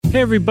Hey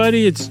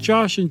everybody, it's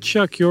Josh and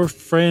Chuck, your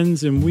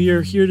friends, and we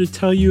are here to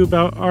tell you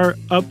about our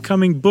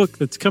upcoming book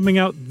that's coming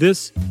out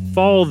this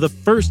fall, the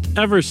first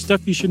ever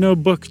Stuff You Should Know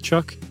book,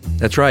 Chuck.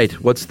 That's right.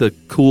 What's the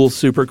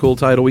super cool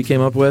title we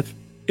came up with?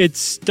 It's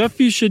Stuff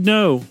You Should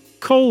Know,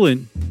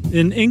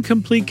 an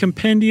incomplete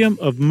compendium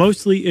of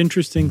mostly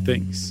interesting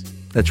things.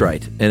 That's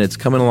right. And it's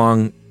coming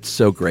along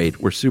so great.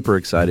 We're super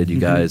excited,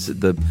 you guys.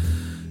 The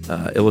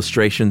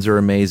illustrations are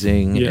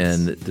amazing,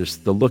 and there's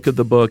the look of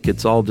the book.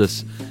 It's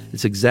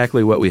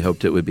exactly what we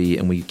hoped it would be,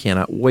 and we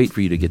cannot wait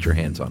for you to get your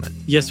hands on it.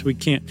 Yes, we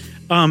can.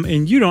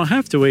 And you don't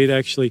have to wait,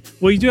 actually.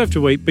 Well, you do have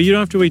to wait, but you don't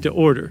have to wait to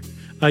order.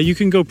 You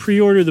can go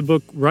pre-order the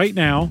book right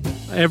now,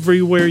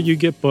 everywhere you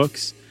get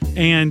books,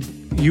 and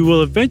you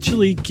will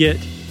eventually get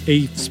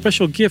a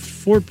special gift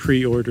for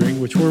pre-ordering,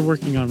 which we're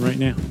working on right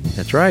now.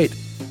 That's right.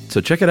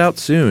 So check it out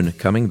soon,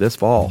 coming this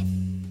fall.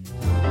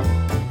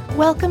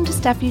 Welcome to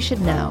Stuff You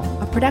Should Know,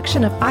 a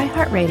production of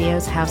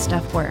iHeartRadio's How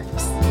Stuff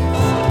Works.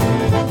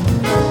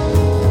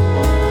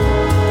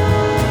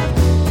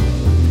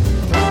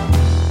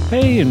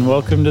 Hey, and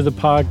welcome to the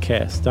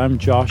podcast. I'm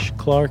Josh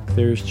Clark.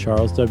 There's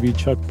Charles W.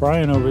 Chuck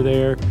Bryan over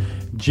there.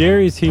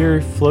 Jerry's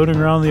here floating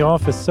around the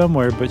office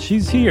somewhere, but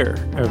she's here,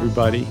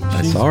 everybody.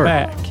 She's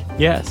back.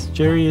 Yes,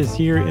 Jerry is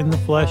here in the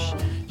flesh.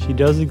 She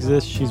does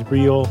exist. She's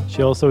real.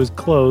 She also is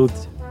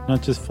clothed,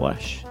 not just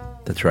flesh.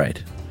 That's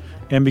right.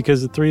 And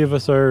because the three of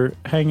us are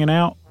hanging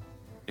out,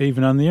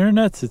 even on the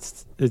internet,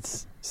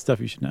 it's Stuff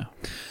You Should Know.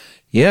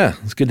 Yeah,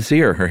 it's good to see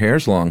her. Her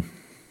hair's long.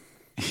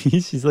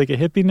 She's like a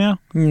hippie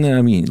now? No,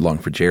 I mean, long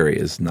for Jerry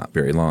is not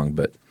very long,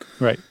 but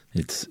right.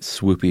 It's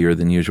swoopier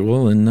than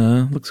usual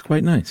and looks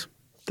quite nice.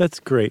 That's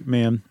great,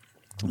 man.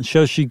 It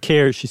shows she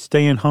cares. She's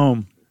staying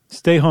home.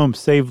 Stay home,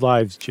 save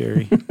lives,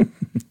 Jerry.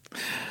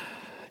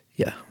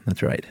 Yeah,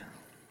 that's right.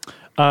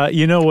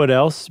 You know what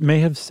else may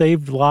have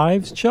saved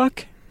lives,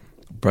 Chuck?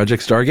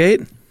 Project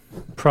Stargate?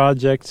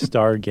 Project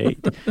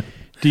Stargate.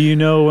 Do you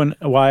know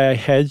why I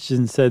hedged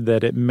and said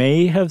that it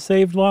may have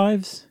saved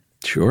lives?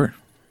 Sure.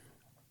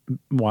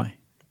 Why?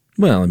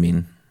 Well, I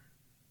mean,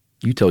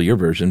 you tell your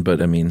version,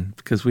 but I mean,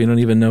 because we don't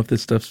even know if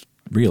this stuff's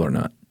real or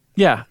not.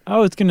 Yeah, I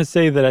was going to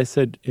say that I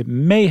said it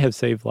may have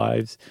saved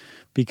lives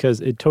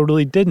because it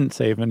totally didn't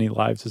save any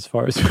lives as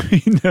far as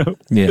we know.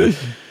 Yeah.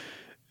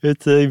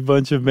 It's a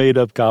bunch of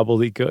made-up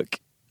gobbledygook.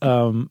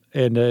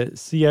 And a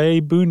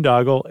CIA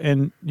boondoggle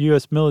and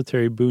U.S.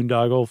 military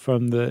boondoggle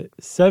from the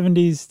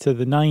 70s to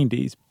the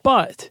 90s.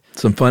 But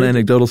some fun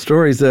anecdotal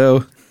stories,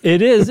 though.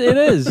 It is.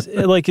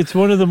 Like, it's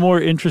one of the more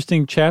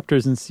interesting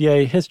chapters in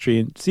CIA history.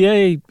 And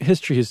CIA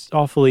history is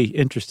awfully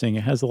interesting.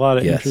 It has a lot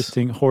of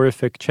interesting,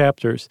 horrific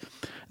chapters.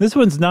 This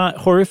one's not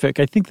horrific.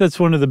 I think that's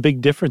one of the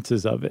big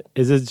differences of it,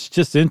 is it's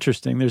just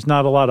interesting. There's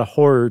not a lot of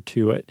horror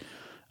to it.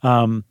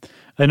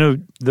 I know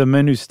The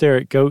Men Who Stare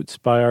at Goats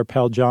by our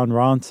pal John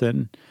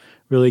Ronson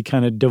really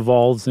kind of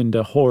devolves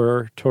into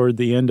horror toward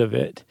the end of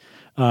it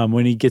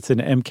when he gets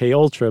into MK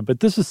Ultra.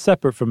 But this is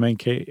separate from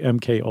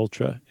MK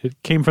Ultra. It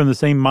came from the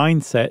same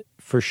mindset,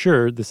 for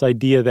sure, this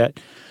idea that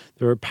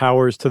there are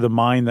powers to the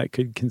mind that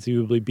could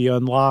conceivably be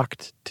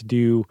unlocked to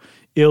do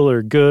ill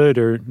or good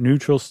or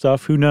neutral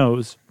stuff. Who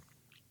knows?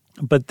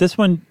 But this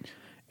one,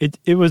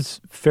 it was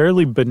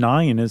fairly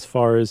benign as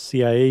far as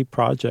CIA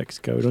projects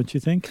go, don't you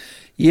think?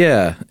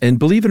 Yeah, and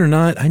believe it or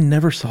not, I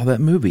never saw that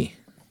movie.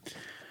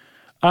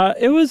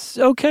 It was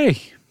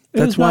okay.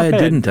 That's why I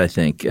didn't, I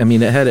think. I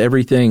mean, it had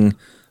everything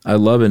I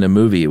love in a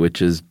movie,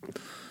 which is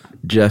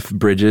Jeff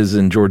Bridges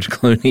and George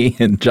Clooney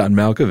and John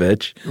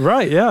Malkovich.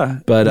 Right, yeah.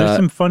 But there's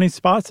some funny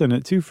spots in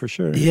it, too, for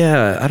sure.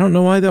 Yeah, I don't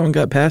know why that one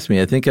got past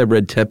me. I think I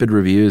read tepid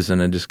reviews,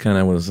 and I just kind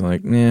of was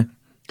like,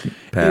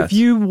 pass. If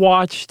you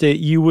watched it,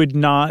 you would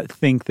not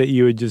think that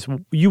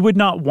you would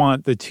not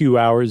want the 2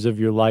 hours of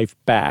your life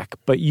back,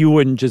 but you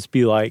wouldn't just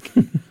be like,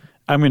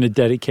 I'm going to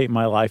dedicate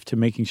my life to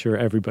making sure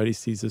everybody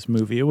sees this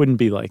movie. It wouldn't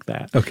be like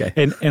that. Okay.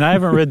 And I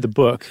haven't read the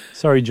book.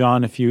 Sorry,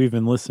 John, if you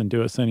even listen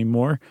to us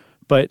anymore.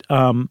 But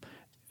I'm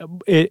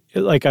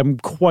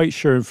quite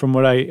sure from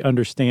what I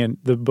understand,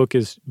 the book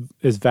is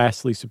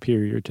vastly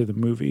superior to the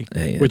movie.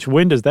 Yeah. Which,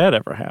 when does that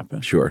ever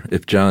happen? Sure.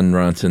 If John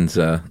Ronson's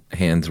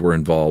hands were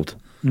involved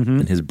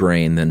in his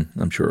brain, then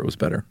I'm sure it was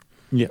better.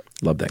 Yeah.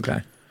 Love that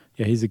guy.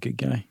 Yeah, he's a good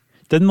guy.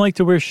 Doesn't like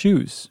to wear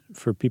shoes,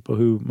 for people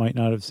who might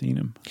not have seen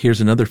him. Here's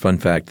another fun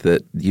fact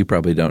that you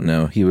probably don't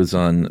know. He was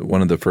on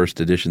one of the first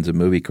editions of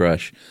Movie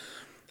Crush,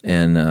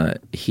 and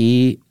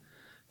he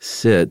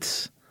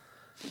swears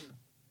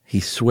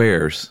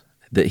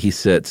that he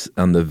sits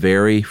on the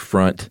very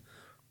front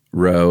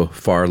row,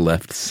 far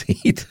left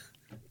seat.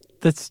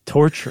 That's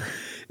torture.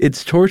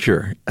 It's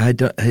torture.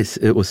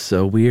 It was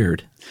so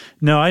weird.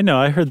 No, I know.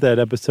 I heard that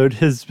episode.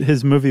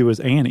 His movie was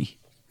Annie.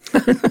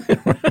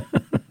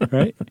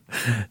 Right?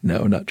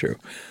 No, not true.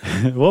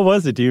 What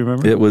was it? Do you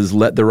remember? It was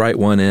Let the Right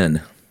One In.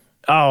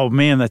 Oh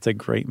man, that's a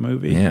great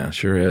movie. Yeah,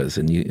 sure is.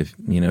 And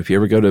if you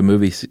ever go to a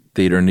movie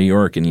theater in New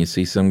York and you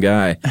see some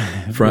guy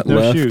front with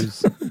no left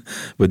shoes.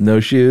 with no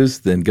shoes,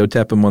 then go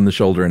tap him on the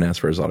shoulder and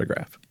ask for his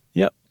autograph.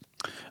 Yep.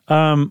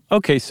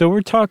 Okay, so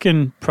we're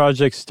talking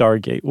Project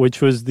Stargate,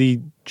 which was the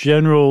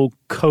general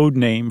code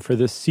name for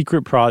this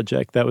secret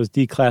project that was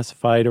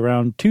declassified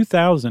around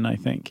 2000, I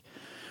think,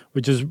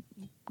 which is,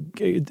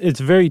 it's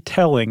very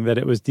telling that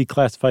it was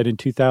declassified in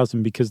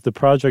 2000 because the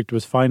project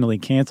was finally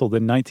canceled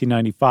in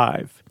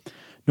 1995.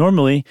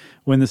 Normally,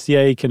 when the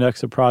CIA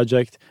conducts a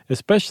project,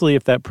 especially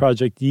if that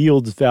project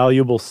yields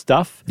valuable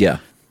stuff,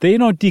 they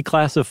don't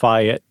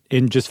declassify it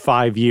in just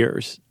 5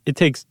 years. It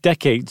takes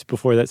decades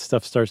before that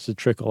stuff starts to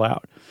trickle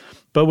out.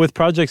 But with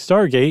Project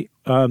Stargate,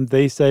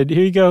 they said,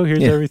 here you go,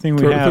 here's everything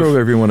we have. Throw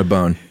everyone a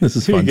bone. This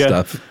is fun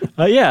stuff.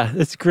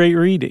 It's great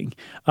reading.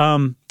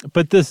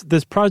 But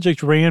this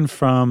project ran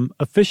from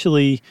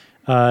officially,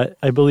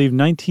 I believe,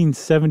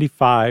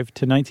 1975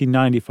 to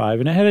 1995,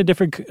 and it had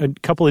a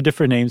couple of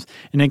different names,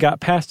 and it got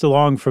passed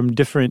along from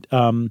different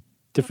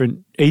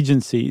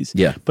agencies.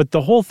 Yeah. But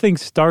the whole thing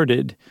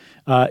started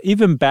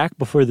even back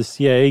before the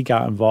CIA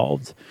got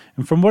involved.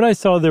 And from what I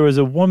saw, there was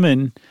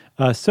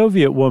a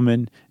Soviet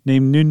woman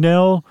named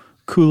Nunel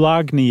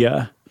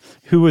Kulagnia,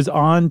 who was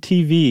on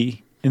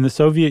TV in the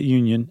Soviet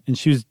Union, and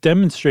she was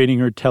demonstrating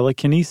her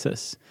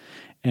telekinesis.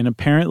 And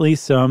apparently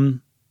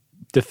some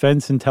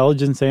defense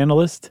intelligence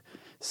analyst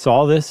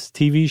saw this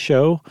TV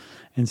show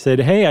and said,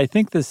 hey, I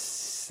think the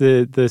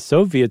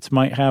Soviets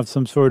might have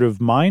some sort of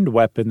mind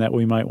weapon that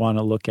we might want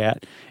to look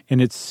at.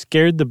 And it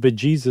scared the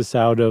bejesus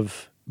out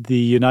of the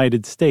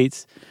United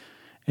States.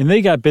 And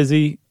they got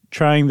busy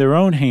trying their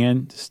own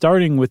hand,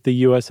 starting with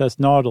the USS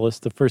Nautilus,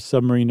 the first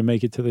submarine to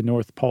make it to the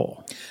North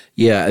Pole.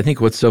 Yeah, I think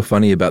what's so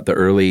funny about the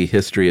early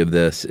history of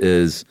this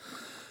is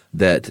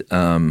that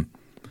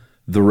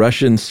the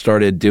Russians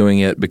started doing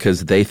it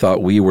because they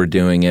thought we were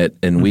doing it,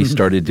 and we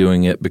started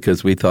doing it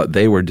because we thought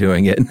they were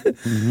doing it.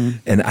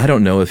 And I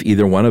don't know if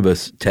either one of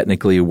us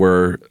technically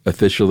were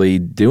officially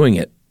doing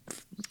it.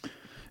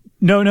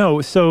 No.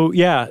 So,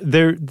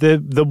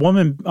 the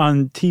woman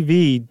on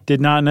TV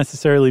did not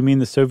necessarily mean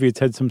the Soviets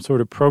had some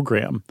sort of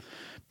program.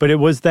 But it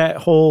was that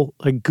whole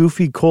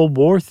goofy Cold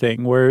War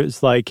thing where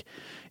it's like,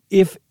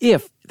 if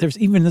there's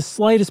even the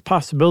slightest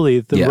possibility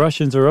that the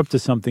Russians are up to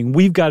something,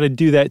 we've got to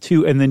do that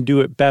too and then do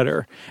it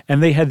better.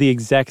 And they had the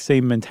exact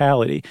same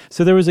mentality.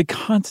 So there was a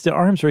constant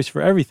arms race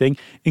for everything,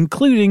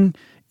 including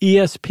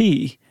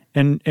ESP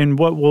and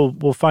what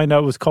we'll find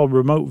out was called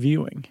remote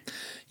viewing.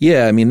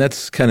 Yeah, I mean,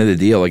 that's kind of the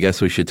deal. I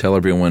guess we should tell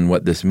everyone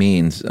what this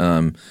means.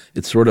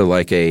 It's sort of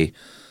like an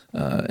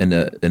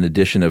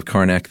edition of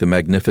Karnak the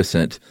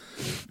Magnificent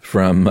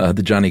from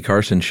the Johnny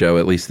Carson show.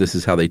 At least this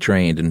is how they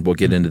trained, and we'll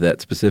get into that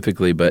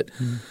specifically. But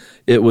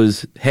it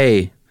was,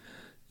 hey,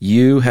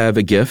 you have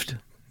a gift,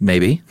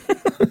 maybe.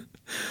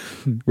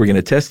 We're going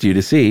to test you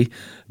to see.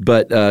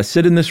 But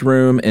sit in this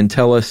room and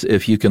tell us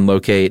if you can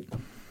locate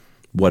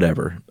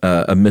whatever,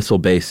 a missile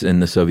base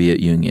in the Soviet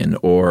Union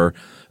or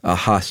a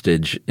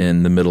hostage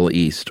in the Middle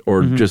East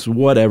or just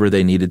whatever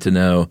they needed to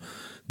know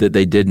that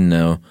they didn't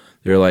know.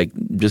 They're like,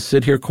 just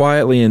sit here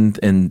quietly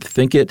and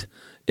think it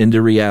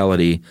into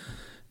reality.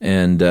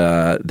 And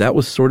that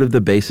was sort of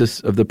the basis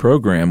of the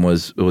program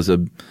was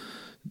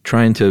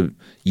trying to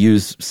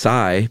use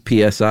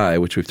PSI,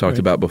 which we've talked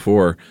about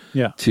before,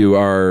 to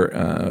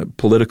our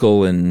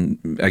political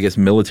and, I guess,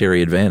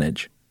 military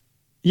advantage.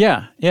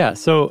 Yeah.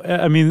 So,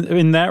 I mean,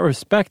 in that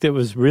respect, it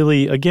was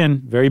really,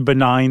 again, very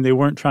benign. They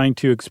weren't trying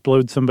to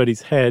explode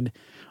somebody's head,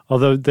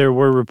 although there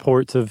were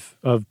reports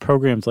of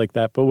programs like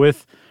that. But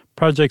with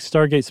Project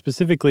Stargate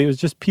specifically, it was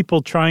just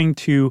people trying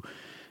to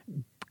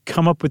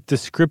come up with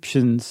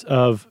descriptions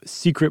of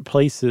secret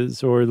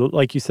places or,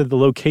 like you said, the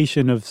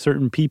location of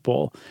certain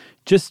people.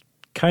 Just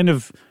kind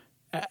of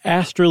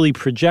astrally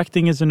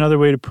projecting is another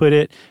way to put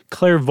it.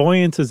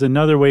 Clairvoyance is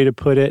another way to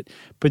put it.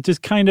 But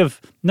just kind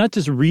of not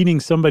just reading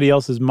somebody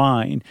else's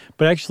mind,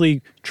 but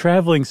actually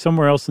traveling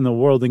somewhere else in the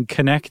world and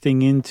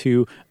connecting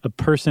into a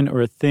person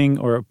or a thing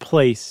or a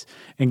place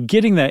and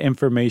getting that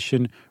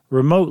information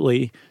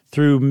remotely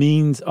through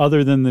means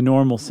other than the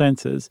normal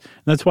senses.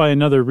 And that's why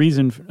another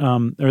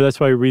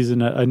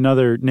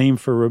name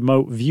for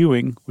remote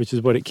viewing, which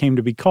is what it came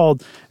to be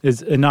called,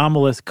 is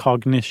anomalous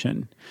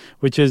cognition,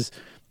 which is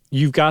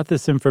you've got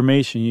this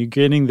information, you're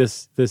getting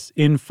this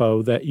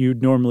info that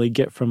you'd normally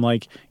get from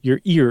like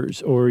your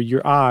ears or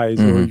your eyes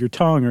or your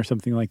tongue or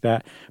something like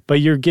that, but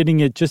you're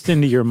getting it just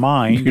into your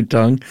mind. Your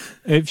tongue?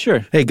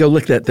 Sure. Hey, go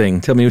lick that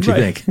thing. Tell me what you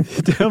think.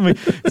 Tell me.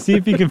 See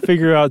if you can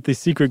figure out the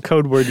secret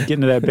code word to get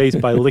into that base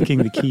by licking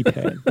the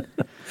keypad.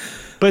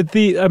 But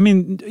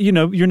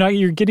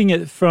you're getting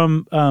it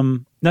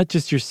from not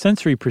just your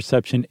sensory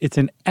perception, it's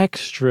an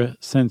extra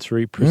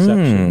sensory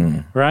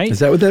perception, right? Is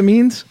that what that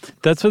means?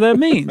 That's what that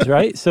means,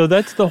 right? So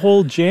that's the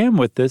whole jam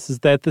with this is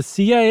that the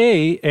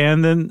CIA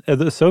and then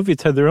the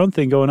Soviets had their own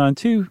thing going on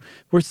too.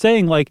 We're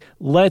saying like,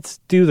 let's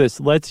do this.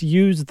 Let's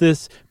use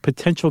this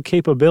potential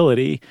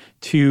capability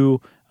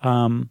to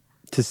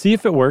see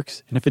if it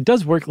works. And if it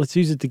does work, let's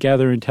use it to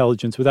gather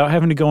intelligence without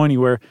having to go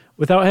anywhere,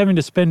 without having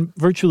to spend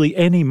virtually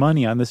any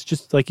money on this.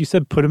 Just like you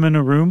said, put them in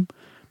a room,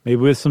 maybe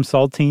with some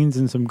saltines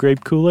and some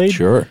grape Kool-Aid.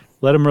 Sure.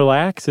 Let them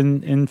relax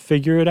and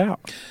figure it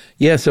out.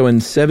 Yeah, so in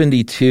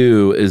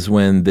 1972 is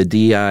when the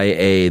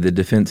DIA, the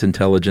Defense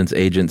Intelligence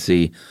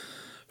Agency,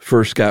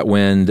 first got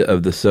wind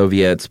of the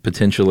Soviets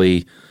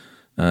potentially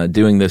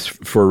doing this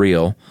for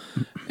real.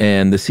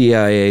 And the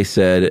CIA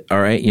said,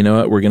 all right, you know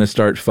what? We're going to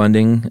start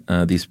funding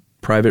these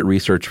private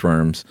research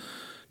firms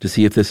to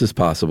see if this is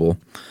possible.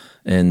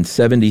 In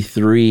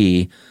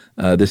 1973,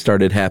 this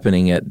started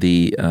happening at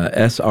the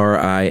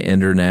SRI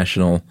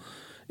International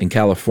in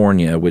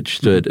California, which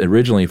stood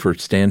originally for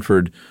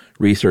Stanford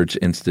Research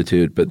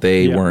Institute, but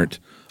they weren't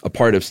a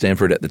part of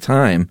Stanford at the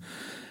time.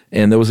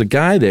 And there was a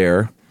guy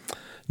there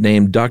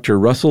named Dr.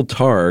 Russell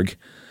Targ,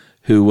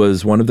 who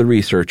was one of the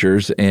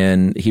researchers,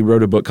 and he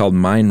wrote a book called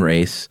Mind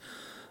Race,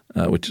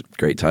 which is a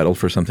great title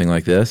for something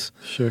like this.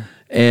 Sure.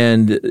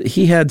 And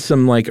he had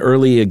some like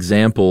early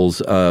examples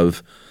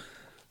of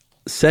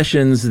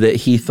sessions that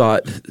he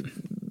thought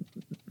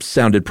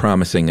sounded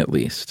promising, at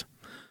least.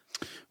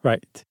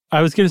 Right.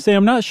 I was going to say,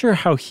 I'm not sure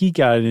how he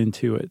got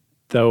into it,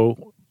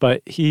 though,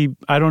 but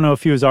I don't know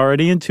if he was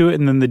already into it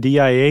and then the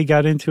DIA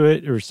got into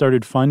it or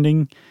started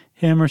funding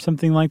him or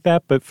something like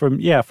that. But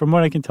from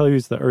what I can tell, he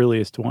was the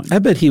earliest one. I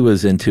bet he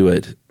was into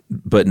it,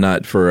 but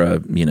not for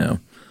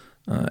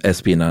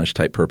espionage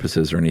type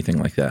purposes or anything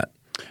like that.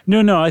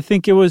 No, I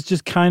think it was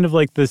just kind of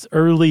like this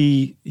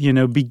early,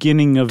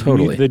 beginning of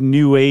the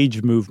New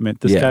Age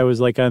movement. This guy was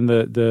like on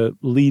the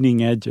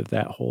leading edge of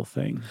that whole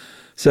thing.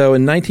 So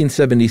in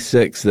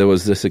 1976, there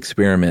was this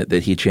experiment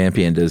that he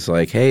championed as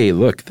like, hey,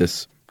 look,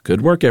 this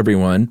could work,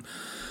 everyone.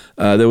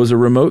 There was a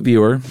remote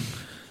viewer,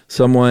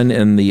 someone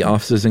in the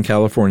offices in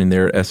California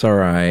there at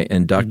SRI,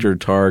 and Dr.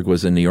 Targ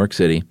was in New York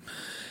City.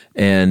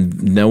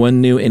 And no one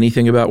knew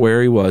anything about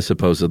where he was,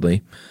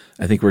 supposedly.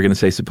 I think we're going to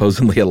say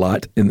supposedly a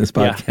lot in this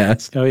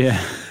podcast. Yeah. Oh,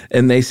 yeah.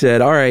 And they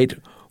said, all right,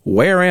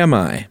 where am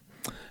I?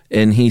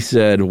 And he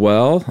said,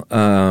 well,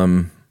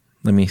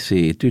 let me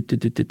see.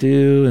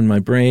 In my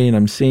brain,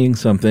 I'm seeing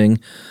something.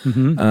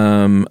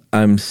 Mm-hmm.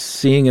 I'm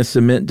seeing a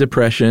cement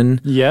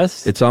depression.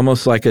 Yes. It's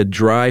almost like a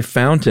dry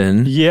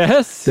fountain.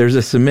 Yes. There's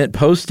a cement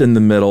post in the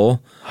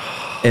middle,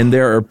 and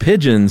there are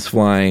pigeons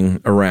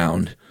flying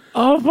around.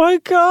 Oh, my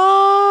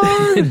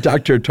God.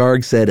 Dr.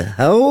 Targ said,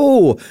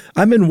 oh,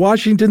 I'm in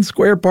Washington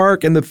Square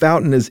Park, and the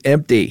fountain is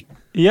empty.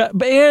 Yeah,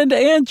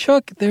 and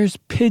Chuck, there's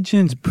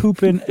pigeons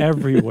pooping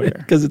everywhere.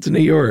 Because it's New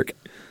York.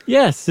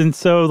 Yes, and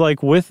so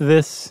like with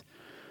this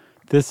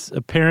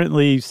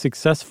apparently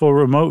successful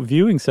remote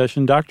viewing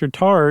session, Dr.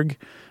 Targ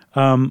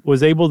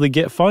was able to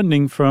get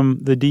funding from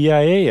the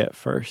DIA at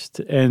first,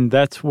 and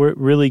that's where it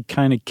really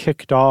kind of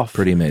kicked off.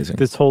 Pretty amazing.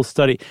 This whole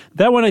study.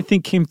 That one I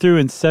think came through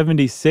in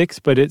 1976,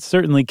 but it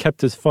certainly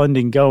kept his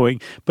funding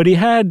going. But he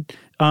had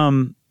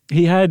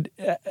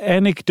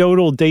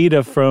anecdotal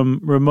data from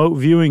remote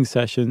viewing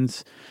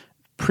sessions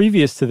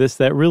previous to this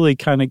that really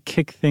kind of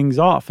kicked things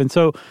off. And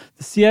so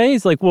the CIA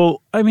is like,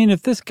 well, I mean,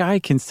 if this guy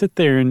can sit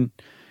there and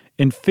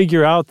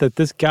figure out that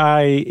this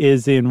guy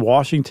is in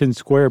Washington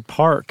Square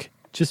Park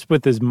just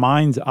with his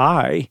mind's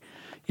eye,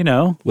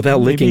 without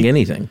licking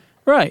anything.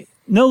 Right.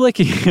 No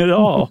licking at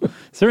all.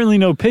 Certainly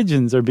no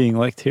pigeons are being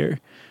licked here.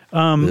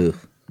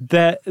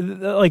 That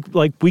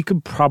like we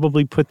could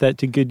probably put that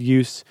to good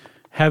use,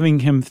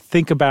 having him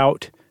think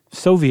about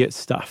Soviet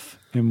stuff,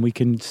 and we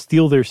can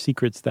steal their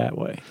secrets that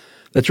way.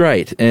 That's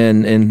right.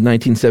 And in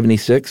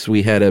 1976,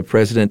 we had a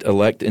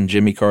president-elect in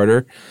Jimmy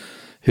Carter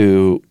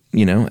who,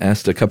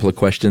 asked a couple of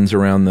questions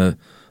around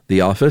the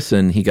office,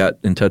 and he got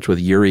in touch with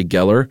Uri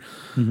Geller,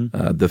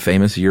 the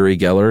famous Uri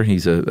Geller.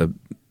 He's a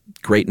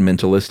great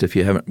mentalist. If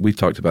you haven't, we've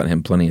talked about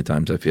him plenty of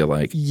times, I feel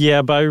like.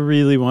 Yeah, but I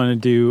really want to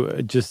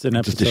do just an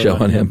episode. Just a show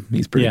on him.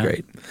 He's pretty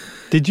great.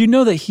 Did you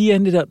know that he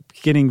ended up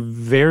getting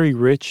very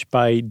rich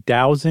by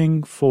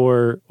dowsing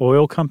for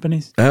oil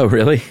companies? Oh,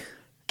 really?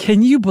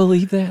 Can you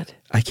believe that?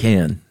 I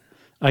can.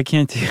 I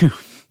can too.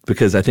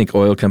 Because I think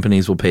oil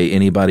companies will pay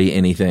anybody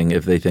anything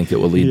if they think it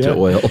will lead to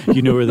oil.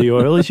 You know where the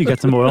oil is? You got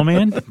some oil,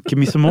 man? Give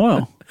me some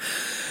oil.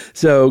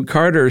 So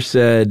Carter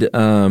said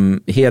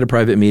he had a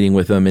private meeting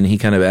with him, and he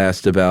kind of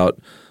asked about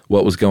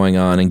what was going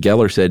on. And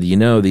Geller said,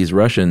 these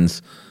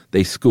Russians,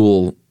 they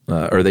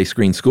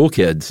screen school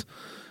kids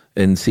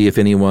and see if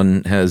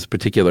anyone has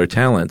particular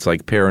talents,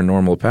 like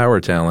paranormal power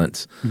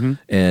talents,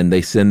 and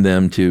they send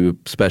them to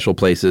special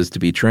places to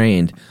be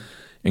trained.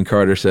 And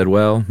Carter said,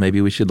 well, maybe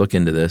we should look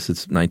into this.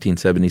 It's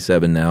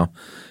 1977 now.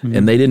 Mm-hmm.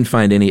 And they didn't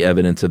find any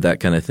evidence of that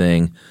kind of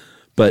thing.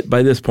 But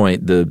by this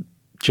point, the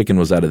chicken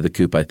was out of the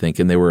coop, I think,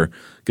 and they were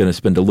going to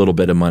spend a little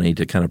bit of money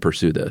to kind of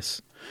pursue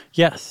this.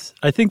 Yes.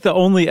 I think the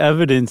only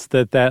evidence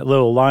that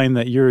little line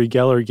that Uri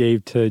Geller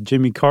gave to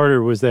Jimmy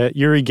Carter was that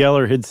Uri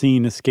Geller had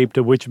seen Escape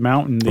to Witch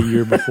Mountain the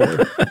year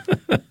before.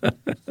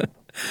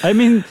 I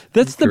mean,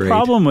 that's the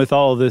problem with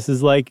all of this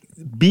is like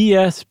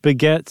BS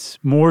begets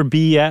more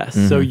BS.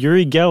 Mm-hmm. So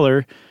Uri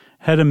Geller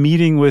had a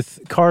meeting with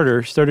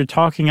Carter, started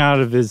talking out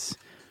of his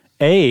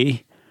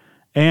A,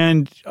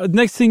 and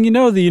next thing you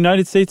know, the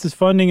United States is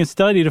funding a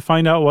study to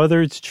find out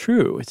whether it's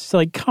true. It's just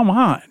like, come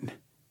on.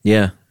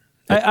 Yeah.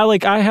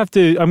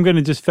 I'm going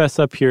to just fess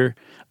up here.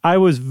 I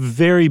was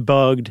very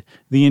bugged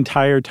the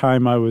entire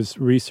time I was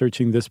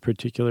researching this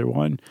particular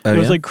one. It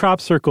was like crop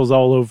circles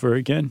all over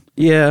again.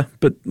 Yeah,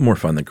 but more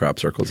fun than crop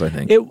circles, I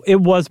think. It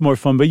was more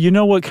fun, but you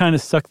know what kind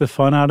of sucked the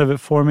fun out of it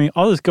for me?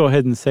 I'll just go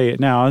ahead and say it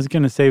now. I was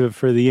going to save it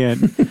for the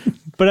end.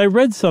 But I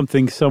read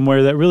something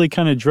somewhere that really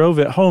kind of drove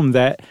it home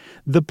that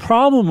the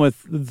problem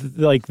with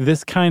like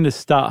this kind of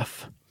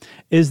stuff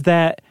is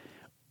that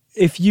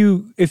if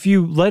you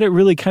let it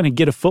really kind of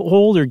get a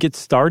foothold or get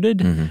started,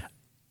 mm-hmm.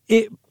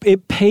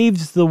 it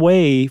paves the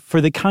way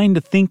for the kind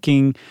of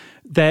thinking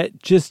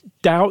that just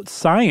doubts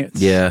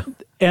science. Yeah.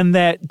 And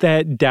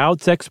that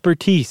doubts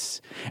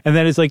expertise. And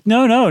that is like,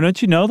 no,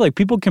 don't you know? Like,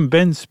 people can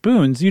bend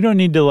spoons. You don't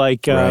need to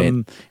right.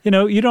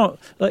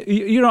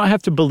 You don't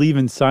have to believe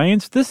in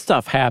science. This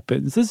stuff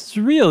happens. This is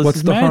real. This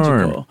is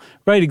magical. Harm?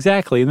 Right,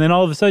 exactly. And then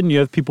all of a sudden you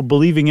have people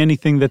believing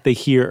anything that they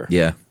hear.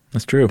 Yeah.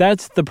 That's true.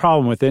 That's the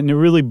problem with it, and it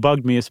really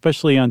bugged me,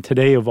 especially on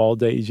Today of all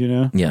days, you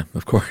know? Yeah,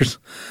 of course.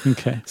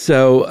 Okay.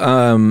 So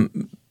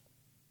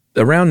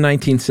around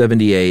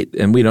 1978,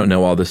 and we don't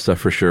know all this stuff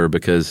for sure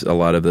because a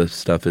lot of the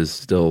stuff is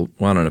still,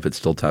 well, I don't know if it's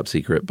still top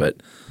secret,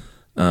 but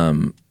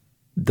the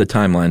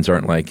timelines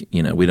aren't like,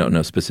 we don't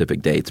know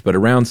specific dates. But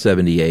around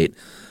 78,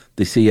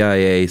 the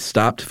CIA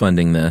stopped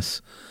funding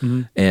this,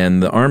 mm-hmm.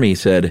 and the Army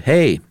said,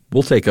 hey,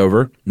 we'll take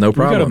over. No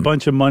problem. We got a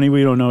bunch of money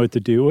we don't know what to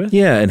do with.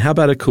 Yeah, and how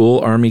about a cool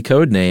Army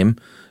code name?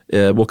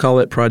 We'll call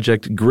it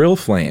Project Grill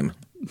Flame.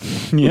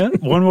 Yeah,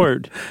 one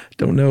word.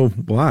 Don't know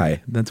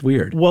why. That's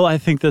weird. Well, I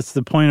think that's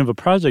the point of a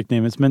project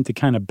name. It's meant to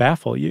kind of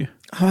baffle you.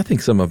 Oh, I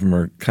think some of them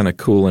are kind of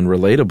cool and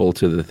relatable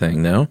to the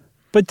thing, no?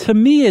 But to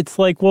me, it's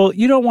like, well,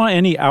 you don't want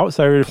any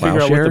outsider to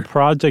figure out what the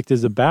project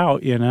is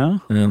about, you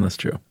know? Yeah, that's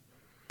true.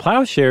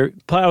 Plowshare.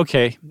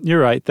 Okay,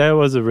 you're right. That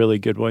was a really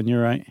good one.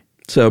 You're right.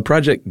 So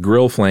Project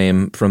Grill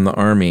Flame from the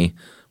Army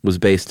was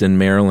based in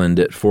Maryland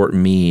at Fort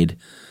Meade,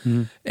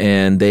 mm-hmm.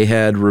 and they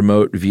had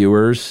remote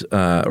viewers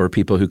or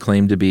people who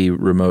claimed to be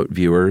remote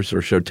viewers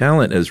or showed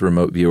talent as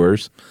remote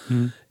viewers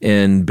mm-hmm.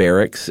 in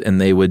barracks,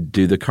 and they would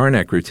do the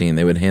Karnak routine.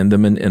 They would hand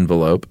them an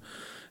envelope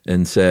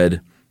and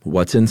said,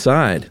 what's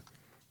inside?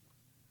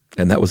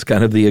 And that was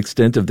kind of the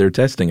extent of their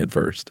testing at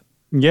first.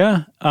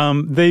 Yeah.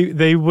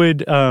 They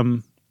would...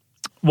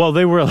 Well,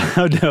 they were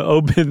allowed to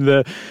open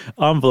the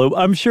envelope.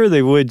 I'm sure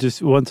they would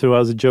just once in a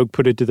while as a joke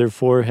put it to their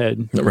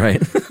forehead.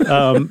 Right.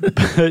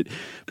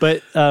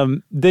 But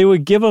they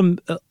would give them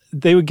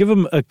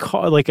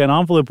like an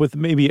envelope with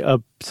maybe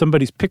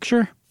somebody's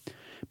picture,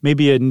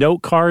 maybe a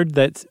note card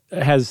that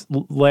has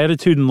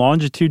latitude and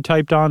longitude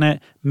typed on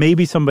it,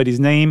 maybe somebody's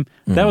name.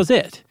 Mm-hmm. That was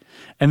it.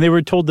 And they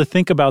were told to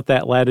think about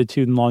that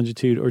latitude and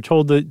longitude or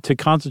told to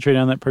concentrate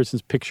on that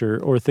person's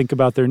picture or think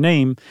about their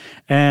name.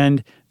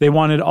 And they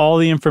wanted all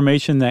the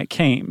information that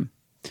came.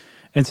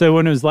 And so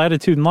when it was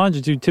latitude and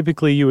longitude,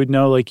 typically you would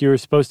know like you were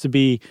supposed to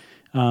be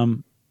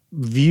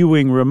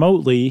viewing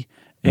remotely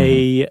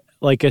mm-hmm.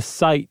 a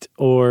site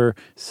or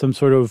some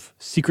sort of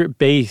secret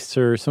base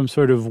or some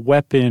sort of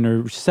weapon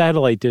or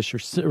satellite dish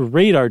or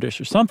radar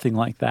dish or something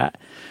like that.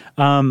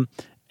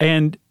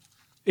 And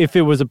if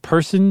it was a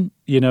person,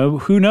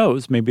 who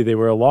knows? Maybe they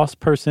were a lost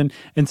person.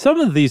 And some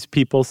of these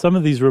people, some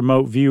of these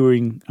remote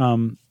viewing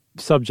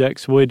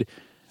subjects would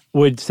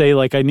say,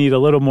 like, I need a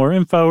little more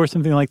info or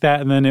something like that,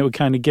 and then it would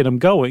kind of get them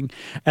going.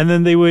 And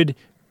then they would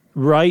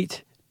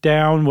write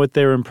down what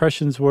their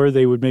impressions were.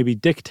 They would maybe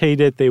dictate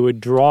it. They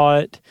would draw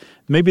it.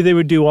 Maybe they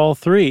would do all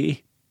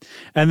three.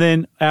 And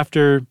then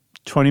after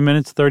 20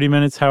 minutes, 30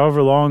 minutes,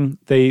 however long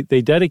they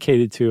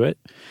dedicated to it,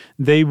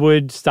 they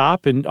would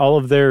stop and all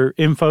of their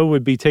info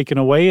would be taken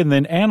away and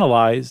then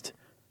analyzed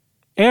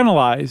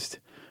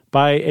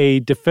by a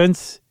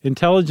defense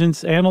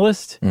intelligence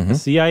analyst, mm-hmm. a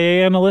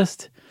CIA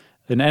analyst,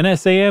 an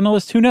NSA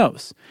analyst, who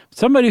knows?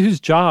 Somebody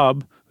whose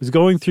job was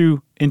going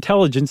through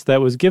intelligence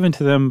that was given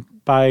to them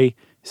by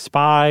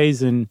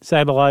spies and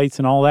satellites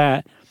and all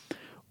that,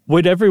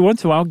 would every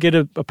once in a while get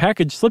a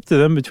package slipped to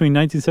them between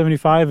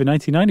 1975 and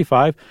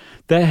 1995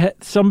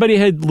 that somebody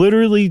had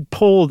literally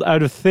pulled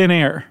out of thin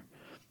air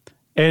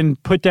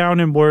and put down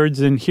in words,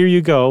 and here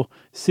you go,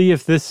 see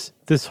if this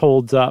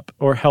holds up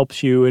or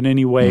helps you in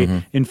any way mm-hmm.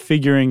 in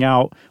figuring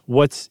out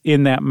what's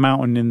in that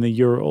mountain in the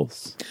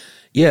Urals.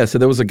 Yeah, so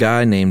there was a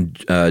guy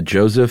named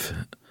Joseph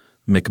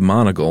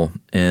McMoneagle,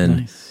 and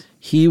nice.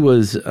 He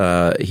was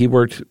he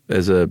worked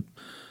as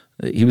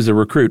he was a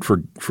recruit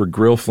for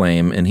Grill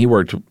Flame, and he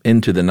worked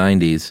into the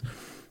 90s,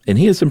 and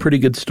he has some pretty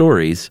good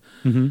stories.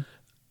 Mm-hmm.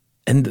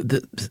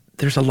 And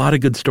there's a lot of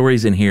good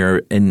stories in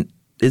here, and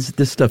is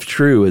this stuff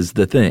true is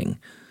the thing.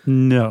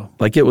 No.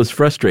 Like, it was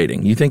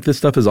frustrating. You think this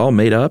stuff is all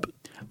made up?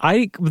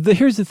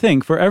 Here's the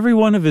thing. For every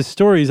one of his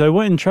stories, I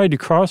went and tried to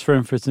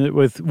cross-reference it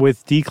with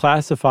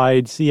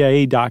declassified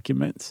CIA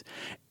documents.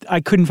 I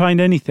couldn't find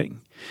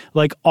anything.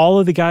 Like, all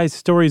of the guy's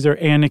stories are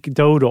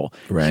anecdotal.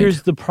 Right.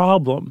 Here's the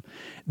problem.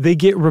 They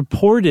get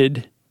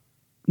reported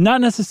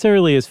not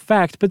necessarily as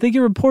fact, but they get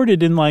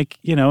reported in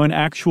an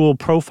actual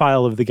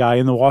profile of the guy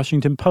in the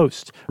Washington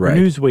Post or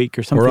Newsweek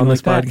or something or on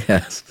like this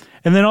podcast.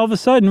 And then all of a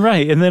sudden,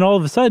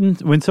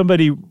 when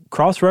somebody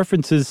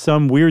cross-references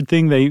some weird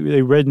thing they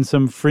read in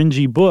some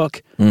fringy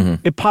book,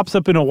 it pops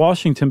up in a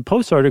Washington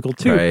Post article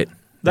too. Right.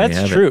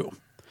 That's true.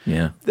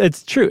 Yeah.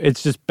 It's true.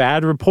 It's just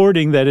bad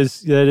reporting that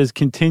is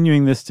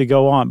continuing this to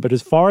go on. But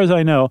as far as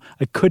I know,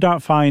 I could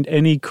not find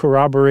any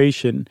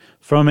corroboration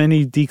from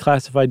any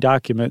declassified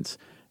documents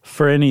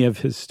for any of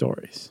his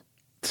stories.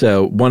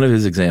 So one of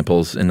his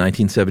examples in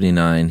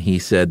 1979, he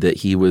said that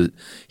he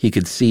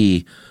could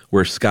see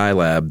where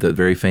Skylab, the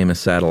very famous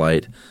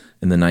satellite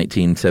in the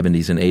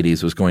 1970s and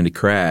 80s, was going to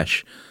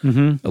crash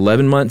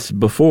 11 months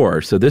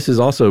before. So this is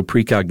also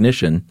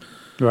precognition,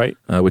 right?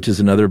 Which is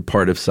another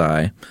part of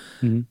psi.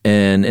 And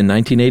in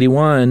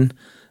 1981,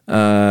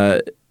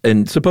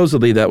 and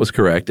supposedly that was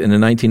correct. And in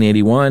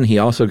 1981, he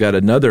also got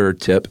another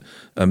tip,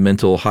 a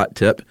mental hot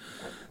tip,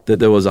 that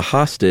there was a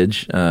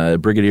hostage,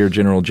 Brigadier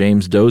General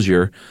James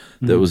Dozier,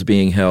 that was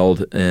being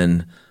held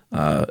in,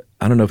 I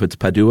don't know if it's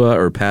Padua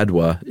or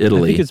Padua,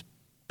 Italy. I think it's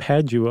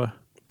Padua.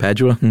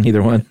 Padua?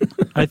 Neither one?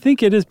 I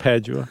think it is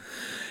Padua.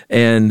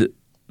 And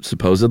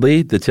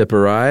supposedly the tip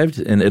arrived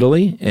in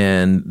Italy,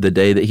 and the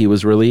day that he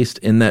was released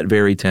in that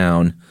very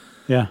town.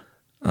 Yeah.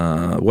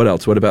 What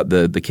else? What about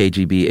the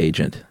KGB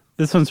agent?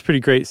 This one's pretty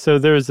great. So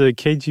there was a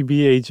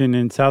KGB agent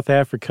in South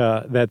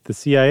Africa that the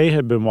CIA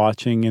had been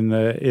watching in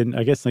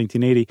I guess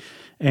 1980,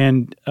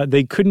 and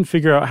they couldn't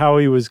figure out how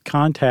he was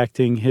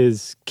contacting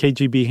his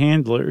KGB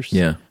handlers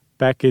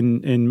back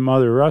in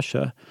Mother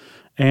Russia.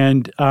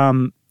 And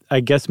I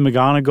guess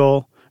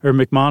McGonigal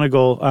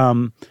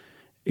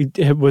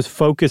it was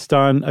focused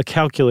on a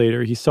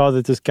calculator. He saw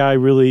that this guy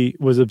really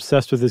was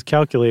obsessed with his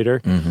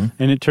calculator.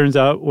 And it turns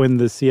out when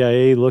the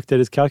CIA looked at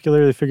his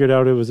calculator, they figured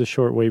out it was a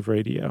shortwave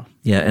radio.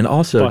 Yeah, and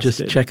also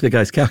just check the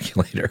guy's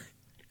calculator.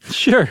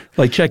 Sure.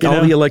 Like check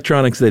all the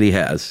electronics that he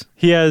has.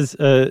 He has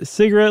a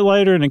cigarette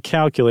lighter and a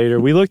calculator.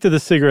 We looked at the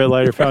cigarette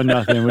lighter, found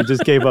nothing. We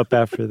just gave up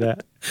after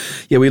that.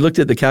 Yeah, we looked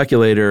at the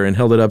calculator and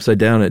held it upside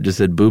down. It just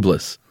said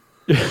boobless.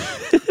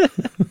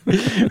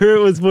 Or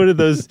it was one of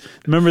those,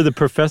 remember the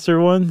professor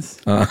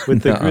ones?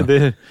 With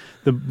the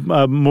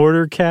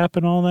mortar cap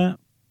and all that?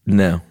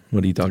 No.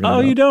 What are you talking about? Oh,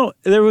 you don't?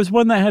 There was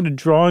one that had a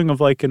drawing of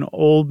like an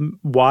old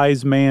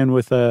wise man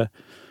with a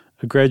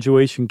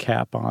graduation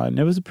cap on.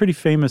 It was a pretty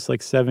famous like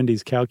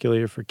 70s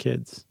calculator for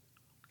kids.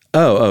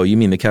 Oh, you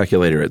mean the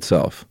calculator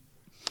itself?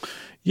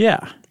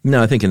 Yeah.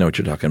 No, I think I know what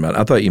you're talking about.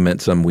 I thought you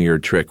meant some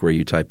weird trick where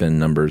you type in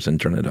numbers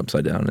and turn it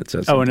upside down and it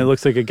says something. And it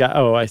looks like a guy.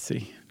 Oh, I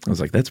see. I was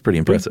like, that's pretty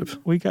impressive.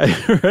 We got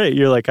it right.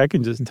 You're like, I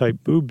can just type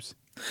boobs.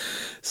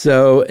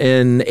 So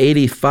in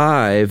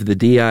 85, the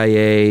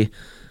DIA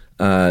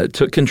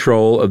took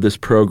control of this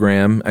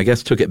program, I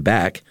guess took it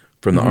back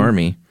from the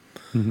Army.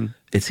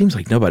 It seems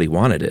like nobody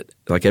wanted it.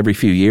 Like every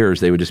few years,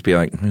 they would just be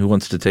like, who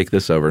wants to take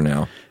this over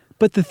now?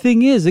 But the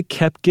thing is, it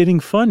kept getting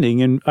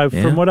funding. And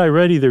from what I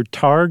read, either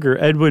Targ or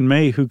Edwin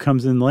May, who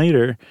comes in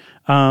later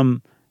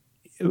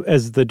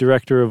as the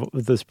director of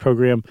this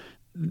program,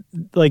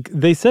 like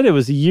they said it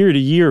was a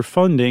year-to-year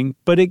funding,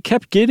 but it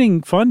kept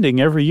getting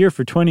funding every year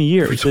for 20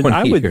 years. For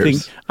 20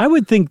 years. I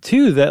would think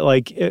too that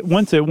like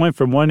once it went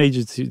from one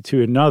agency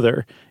to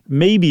another,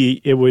 maybe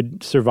it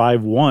would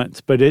survive once,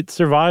 but it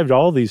survived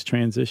all these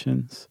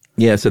transitions.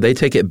 Yeah, so they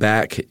take it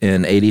back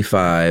in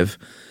 85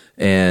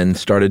 and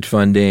started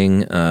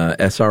funding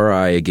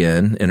SRI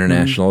again,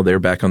 International. They're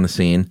back on the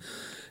scene.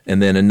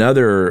 And then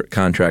another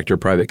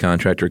private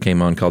contractor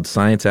came on called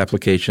Science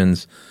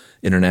Applications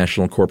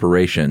International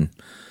Corporation,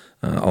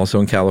 also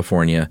in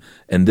California.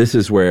 And this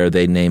is where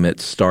they name it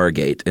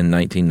Stargate in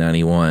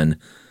 1991.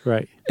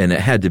 Right. And it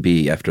had to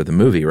be after the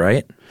movie,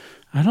 right?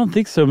 I don't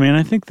think so, man.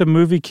 I think the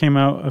movie came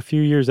out a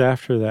few years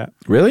after that.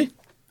 Really?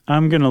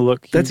 I'm going to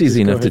look. That's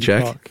easy enough to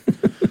check.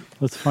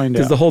 Let's find out.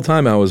 Because the whole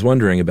time I was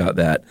wondering about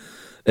that.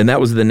 And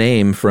that was the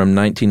name from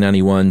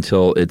 1991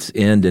 till its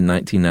end in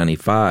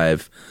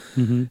 1995.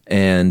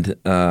 And,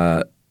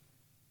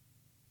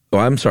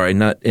 I'm sorry,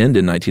 not end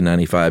in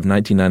 1995.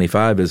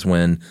 1995 is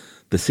when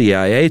the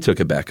CIA took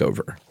it back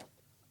over.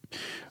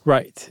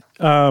 Right.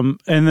 And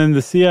then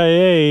the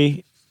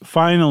CIA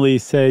finally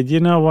said, you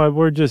know what,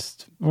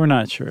 we're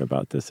not sure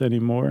about this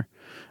anymore.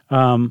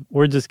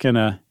 We're just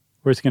gonna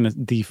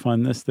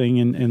defund this thing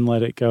and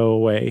let it go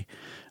away.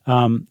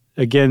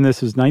 Again,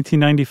 this was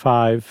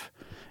 1995,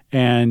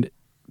 and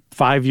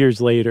 5 years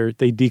later,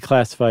 they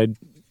declassified,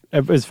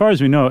 as far as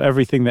we know,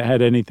 everything that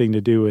had anything to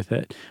do with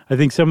it. I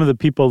think some of the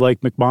people like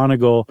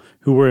McMonigal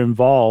who were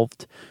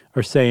involved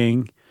are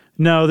saying,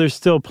 no, there's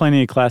still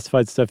plenty of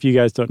classified stuff you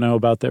guys don't know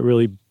about that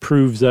really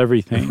proves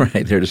everything.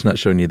 Right, they're just not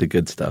showing you the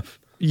good stuff.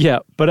 Yeah,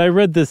 but I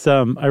read this,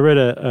 a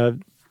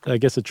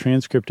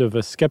transcript of a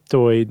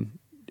Skeptoid,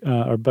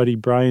 our buddy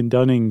Brian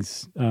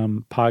Dunning's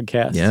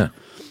podcast. Yeah.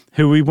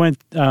 Who we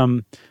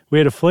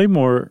had a flame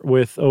war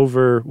with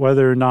over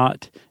whether or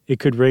not it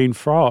could rain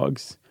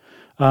frogs.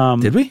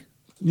 Did we?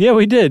 Yeah,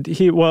 we did.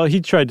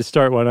 He tried to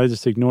start one. I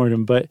just ignored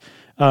him. But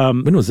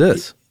when was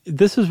this?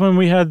 this is when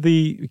we had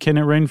the Can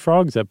It Rain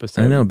Frogs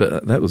episode. I know,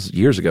 but that was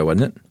years ago,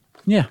 wasn't it?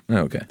 Yeah. Oh,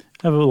 okay.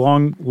 I have a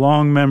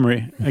long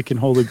memory. I can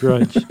hold a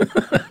grudge.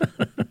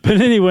 But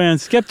anyway, on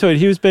Skeptoid,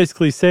 he was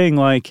basically saying,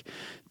 like,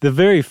 the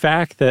very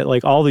fact that,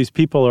 like, all these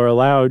people are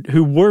allowed,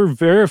 who were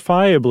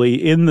verifiably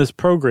in this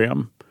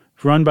program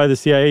run by the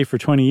CIA for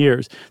 20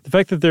 years, the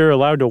fact that they're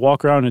allowed to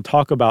walk around and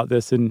talk about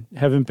this and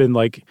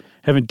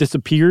haven't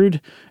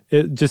disappeared,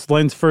 it just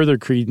lends further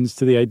credence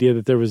to the idea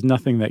that there was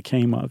nothing that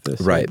came of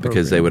this. Right,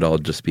 because they would all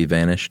just be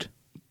vanished.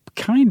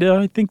 Kinda.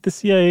 I think the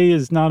CIA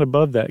is not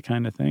above that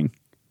kind of thing.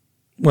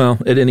 Well,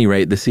 at any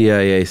rate, the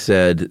CIA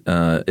said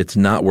it's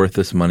not worth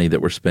this money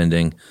that we're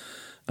spending.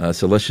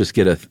 So let's just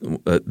get a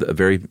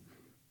very,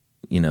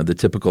 the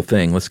typical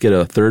thing. Let's get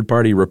a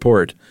third-party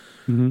report,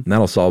 and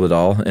that'll solve it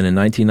all. And in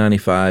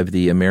 1995,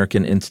 the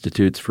American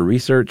Institutes for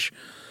Research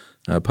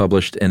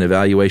published an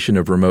evaluation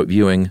of remote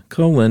viewing,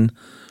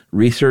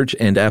 research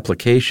and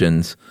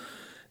applications,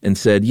 and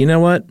said, you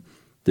know what?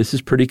 This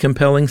is pretty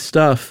compelling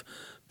stuff,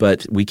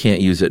 but we can't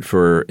use it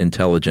for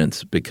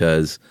intelligence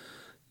because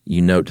you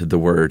note the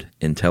word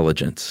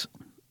intelligence.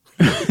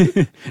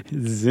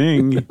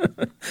 Zing.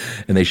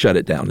 And they shut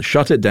it down. They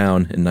shut it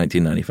down in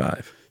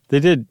 1995. They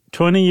did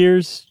 20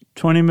 years,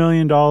 $20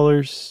 million,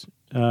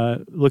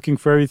 looking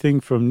for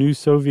everything from new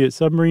Soviet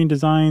submarine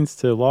designs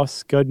to lost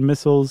Scud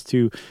missiles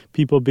to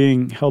people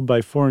being held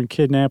by foreign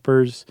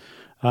kidnappers.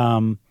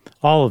 All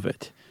of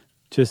it,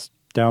 just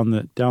down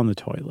the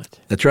toilet.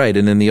 That's right.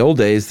 And in the old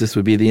days, this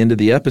would be the end of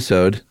the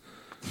episode.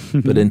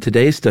 But in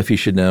today's Stuff You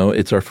Should Know,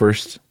 it's our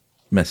first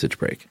message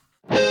break.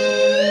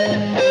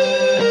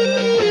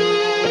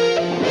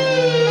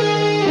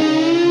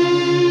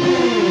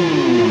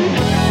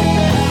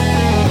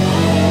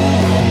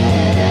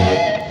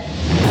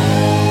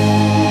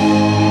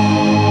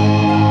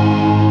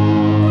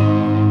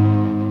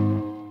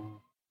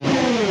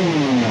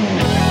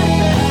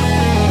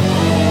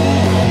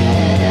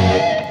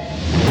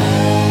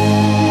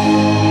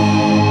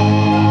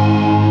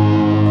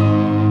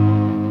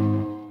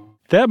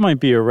 That might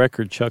be a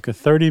record, Chuck, a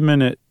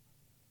 30-minute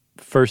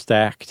first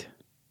act.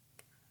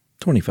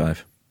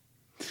 25.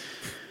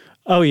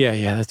 Oh,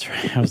 yeah, that's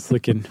right. I was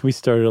looking. We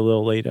started a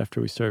little late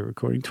after we started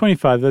recording.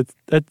 25, that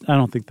I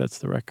don't think that's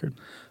the record.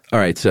 All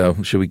right,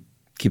 so should we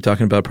keep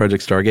talking about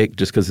Project Stargate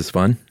just because it's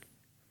fun?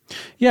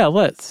 Yeah,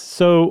 let's.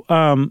 So,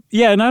 and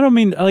I don't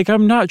mean, like,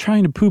 I'm not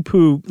trying to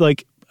poo-poo,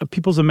 like,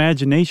 people's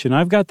imagination.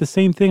 I've got the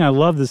same thing. I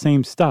love the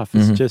same stuff.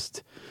 It's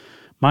just...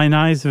 mine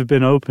eyes have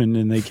been opened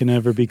and they can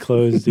never be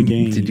closed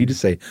again. Did you just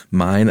say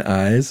mine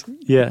eyes?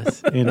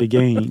 Yes, and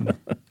again.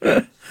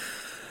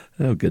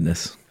 Oh,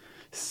 goodness.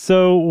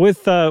 So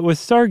with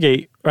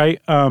Stargate, right,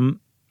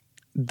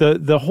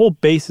 the whole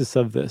basis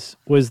of this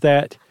was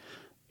that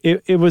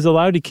it was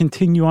allowed to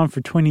continue on for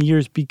 20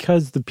 years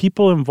because the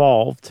people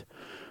involved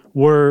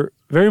were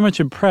very much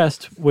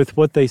impressed with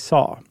what they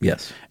saw.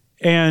 Yes.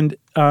 And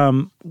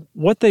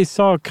what they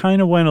saw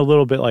kind of went a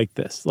little bit like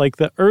this. Like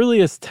the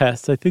earliest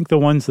tests, I think the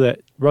ones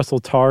that Russell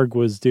Targ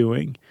was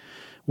doing,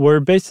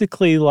 were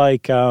basically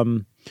like, tell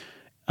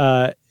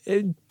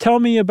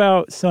me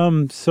about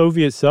some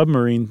Soviet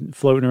submarine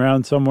floating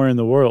around somewhere in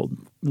the world.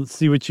 Let's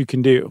see what you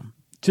can do.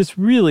 Just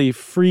really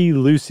free,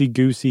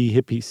 loosey-goosey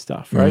hippie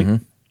stuff, right?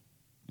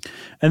 Mm-hmm.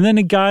 And then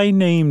a guy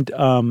named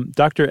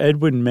Dr.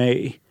 Edwin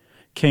May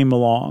came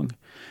along.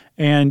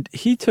 And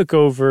he took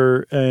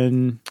over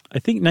in, I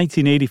think,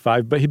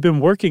 1985, but he'd been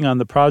working on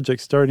the project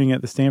starting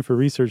at the Stanford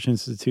Research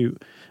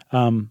Institute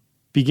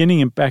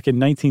beginning back in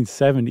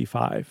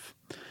 1975.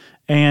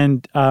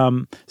 And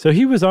so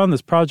he was on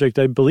this project,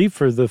 I believe,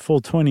 for the full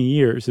 20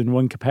 years in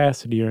one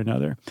capacity or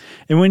another.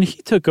 And when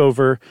he took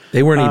over...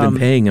 They weren't even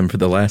paying him for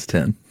the last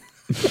 10.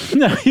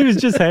 No, he was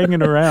just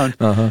hanging around,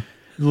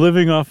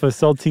 living off of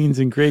saltines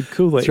and grape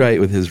Kool-Aid. That's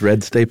right, with his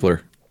red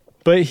stapler.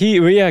 But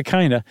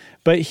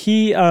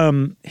he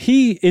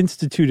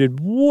instituted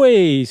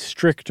way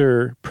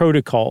stricter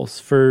protocols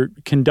for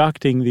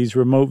conducting these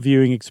remote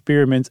viewing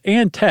experiments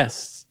and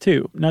tests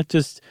too. Not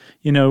just,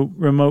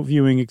 remote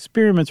viewing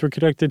experiments were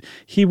conducted.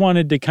 He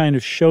wanted to kind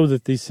of show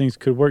that these things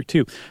could work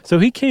too. So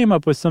he came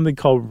up with something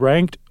called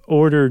ranked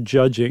order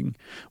judging,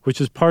 which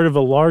is part of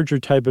a larger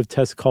type of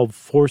test called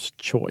forced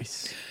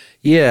choice.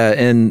 Yeah,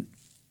 and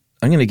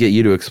I'm going to get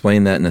you to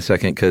explain that in a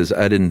second because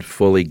I didn't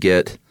fully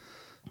get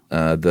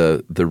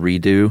the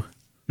redo.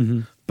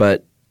 Mm-hmm.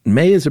 But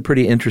May is a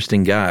pretty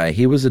interesting guy.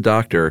 He was a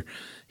doctor.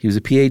 He was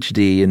a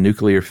PhD in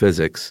nuclear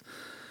physics.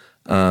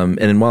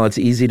 And while it's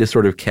easy to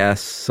sort of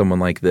cast someone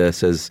like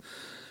this as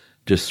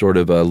just sort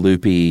of a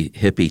loopy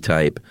hippie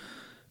type,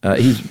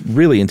 he's a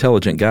really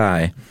intelligent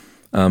guy.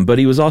 But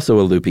he was also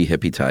a loopy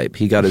hippie type.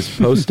 He got his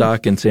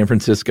postdoc in San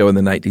Francisco in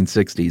the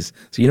 1960s.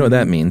 So you know what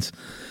that means.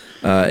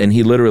 And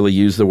he literally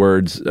used the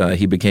words,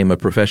 he became a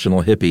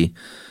professional hippie.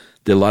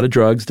 Did a lot of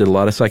drugs, did a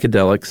lot of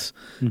psychedelics,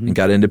 and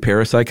got into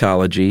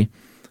parapsychology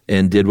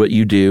and did what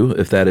you do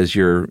if that is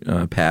your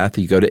path.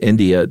 You go to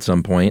India at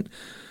some point,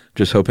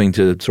 just hoping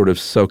to sort of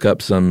soak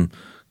up some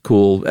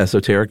cool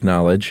esoteric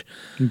knowledge.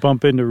 And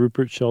bump into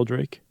Rupert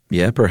Sheldrake.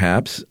 Yeah,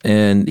 perhaps.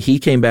 And he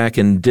came back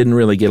and didn't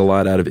really get a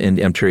lot out of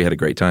India. I'm sure he had a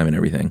great time and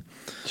everything.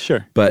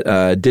 Sure. But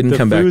didn't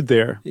come back. The food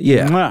there.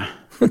 Yeah.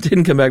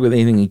 Didn't come back with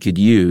anything he could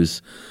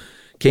use.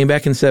 Came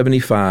back in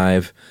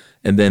 1975,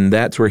 and then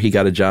that's where he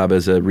got a job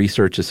as a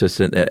research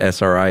assistant at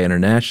SRI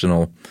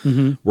International,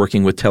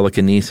 working with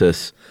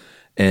telekinesis.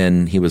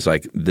 And he was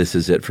like, "This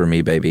is it for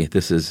me, baby.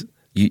 This is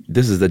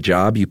the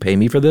job. You pay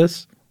me for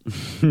this."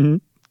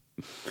 And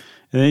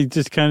he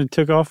just kind of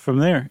took off from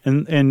there,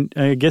 and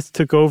I guess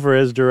took over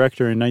as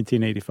director in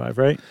 1985,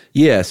 right?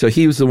 Yeah, so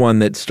he was the one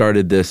that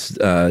started this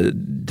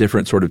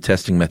different sort of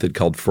testing method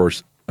called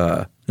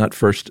not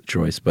first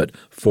choice, but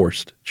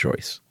forced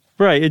choice.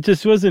 Right. It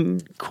just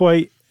wasn't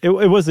quite.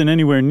 It wasn't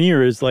anywhere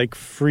near as like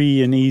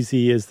free and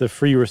easy as the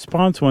free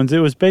response ones. It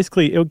was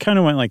basically, it kind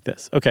of went like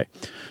this. Okay,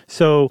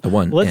 so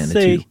let's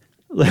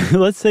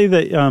say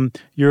that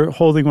you're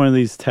holding one of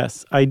these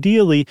tests.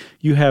 Ideally,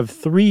 you have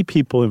 3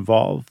 people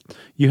involved.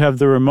 You have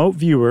the remote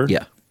viewer.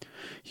 Yeah.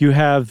 You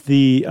have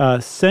the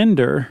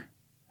sender,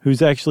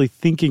 who's actually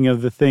thinking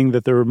of the thing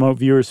that the remote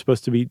viewer is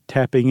supposed to be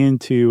tapping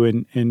into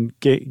and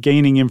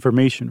gaining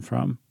information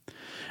from.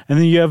 And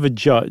then you have a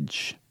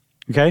judge,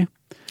 okay?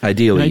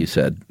 Ideally, you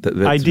said.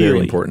 That's very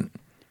important.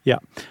 Yeah.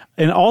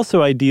 And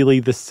also, ideally,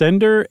 the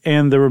sender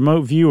and the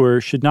remote viewer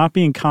should not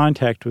be in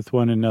contact with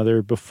one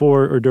another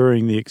before or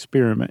during the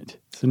experiment.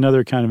 It's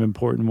another kind of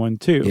important one,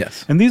 too.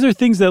 Yes. And these are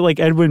things that, like,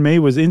 Edwin May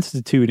was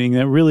instituting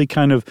that really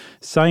kind of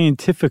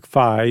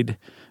scientifified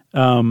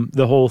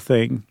the whole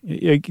thing.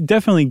 It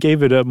definitely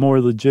gave it a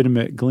more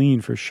legitimate glean,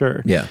 for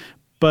sure. Yeah.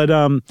 But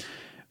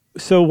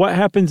so what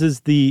happens is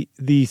the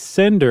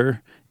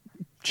sender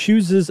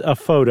chooses a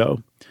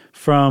photo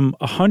from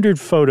 100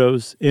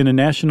 photos in a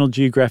National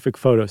Geographic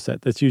photo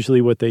set. That's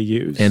usually what they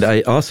use. And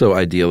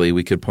ideally,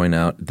 we could point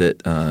out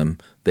that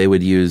they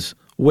would use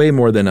way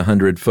more than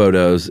 100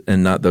 photos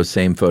and not those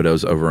same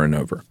photos over and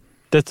over.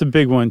 That's a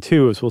big one,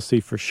 too, as we'll see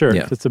for sure.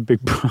 Yeah. That's a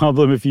big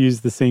problem if you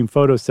use the same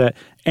photo set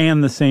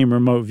and the same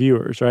remote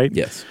viewers, right?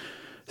 Yes.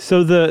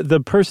 So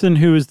the person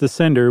who is the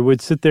sender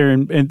would sit there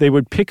and they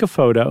would pick a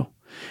photo,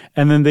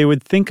 and then they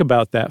would think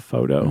about that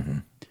photo. Mm-hmm.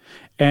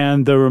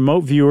 And the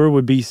remote viewer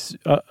would be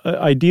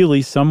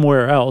ideally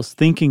somewhere else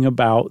thinking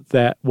about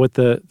what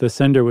the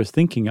sender was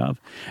thinking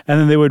of. And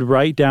then they would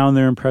write down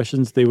their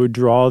impressions. They would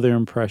draw their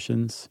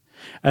impressions.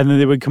 And then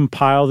they would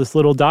compile this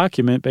little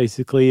document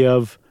basically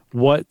of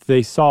what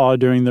they saw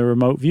during the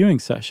remote viewing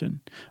session.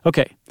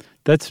 Okay,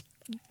 that's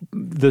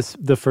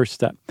the first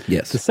step.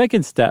 Yes. The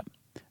second step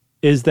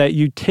is that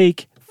you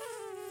take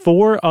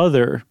 4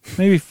 other,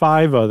 maybe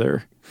 5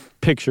 other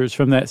pictures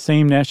from that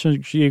same National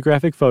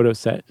Geographic photo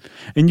set,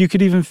 and you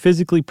could even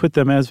physically put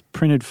them as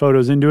printed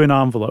photos into an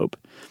envelope.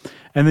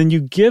 And then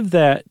you give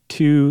that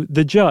to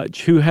the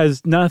judge, who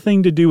has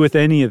nothing to do with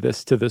any of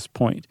this to this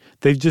point.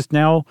 They've just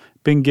now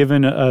been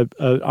given an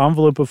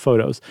envelope of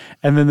photos.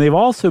 And then they've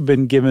also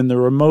been given the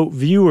remote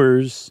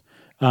viewer's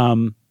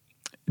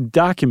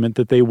document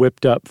that they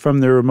whipped up from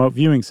their remote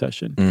viewing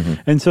session. Mm-hmm.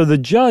 And so the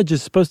judge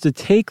is supposed to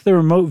take the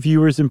remote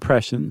viewer's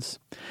impressions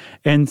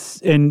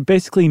and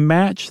basically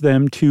match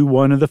them to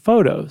one of the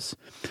photos.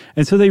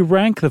 And so they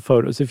rank the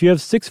photos. If you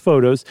have 6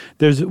 photos,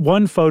 there's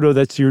one photo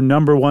that's your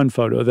number 1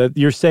 photo that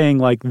you're saying,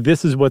 like,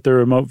 this is what the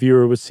remote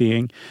viewer was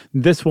seeing.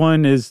 This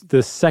one is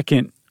the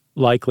second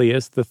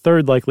likeliest, the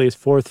third likeliest,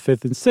 fourth,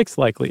 fifth, and sixth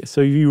likeliest.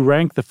 So you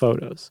rank the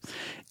photos.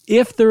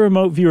 If the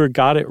remote viewer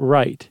got it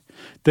right,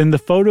 then the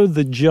photo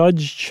the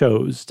judge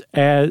chose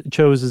as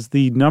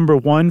the number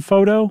 1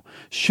 photo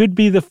should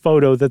be the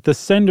photo that the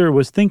sender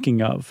was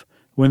thinking of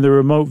when the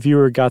remote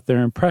viewer got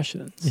their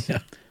impressions. Yeah.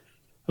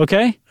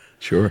 Okay?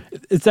 Sure.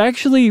 It's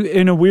actually,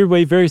 in a weird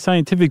way, very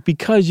scientific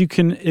because you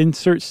can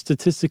insert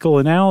statistical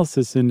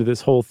analysis into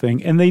this whole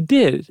thing. And they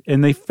did.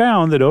 And they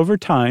found that over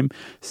time,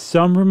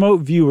 some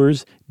remote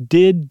viewers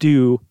did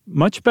do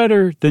much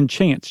better than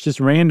chance,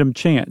 just random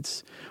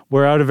chance,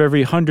 where out of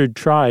every 100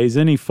 tries,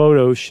 any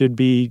photo should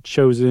be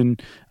chosen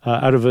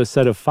out of a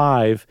set of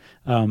 5,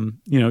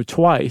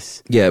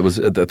 twice. Yeah, it was.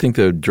 I think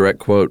the direct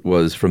quote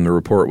was from the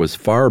report was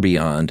far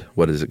beyond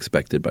what is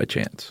expected by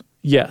chance.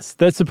 Yes,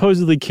 that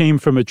supposedly came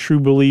from a true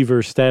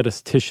believer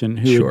statistician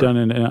who had done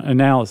an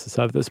analysis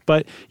of this.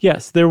 But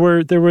yes, there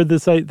was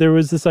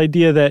this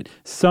idea that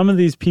some of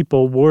these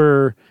people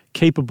were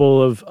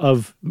capable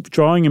of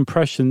drawing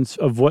impressions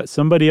of what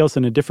somebody else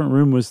in a different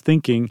room was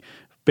thinking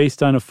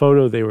based on a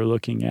photo they were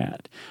looking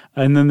at.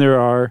 And then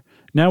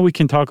now we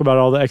can talk about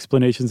all the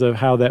explanations of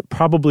how that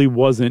probably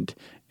wasn't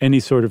any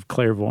sort of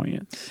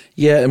clairvoyance.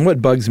 Yeah, and what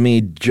bugs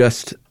me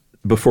just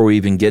before we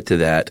even get to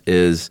that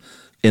is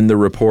in the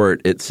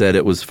report, it said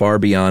it was far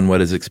beyond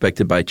what is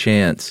expected by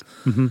chance.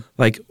 Mm-hmm.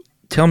 Like,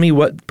 tell me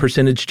what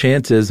percentage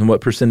chance is and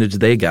what percentage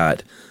they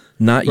got,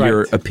 not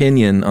your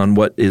opinion on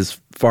what is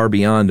far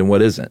beyond and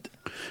what isn't.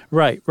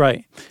 Right.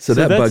 So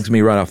that bugs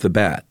me right off the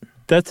bat.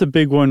 That's a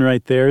big one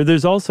right there.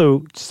 There's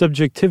also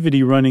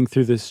subjectivity running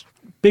through this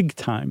big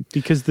time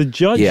because the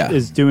judge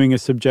is doing a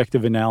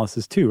subjective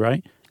analysis too,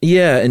 right?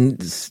 Yeah, and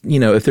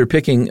if they're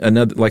picking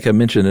another, like I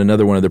mentioned,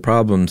 another one of the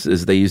problems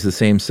is they use the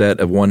same set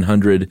of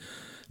 100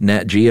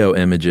 Nat Geo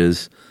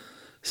images.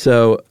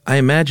 So I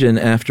imagine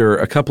after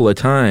a couple of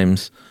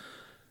times,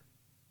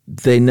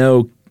 they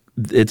know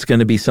it's going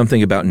to be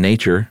something about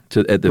nature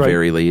at the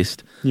very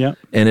least. Yeah.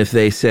 And if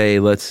they say,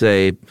 let's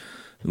say,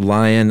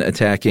 lion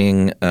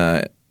attacking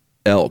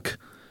elk,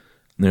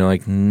 and they're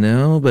like,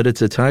 no, but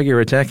it's a tiger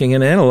attacking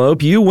an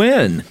antelope, you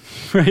win.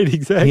 Right,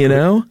 exactly. You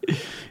know?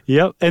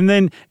 Yep. And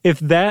then if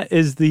that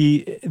is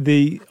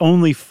the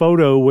only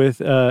photo with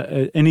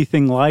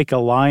anything like a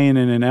lion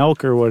and an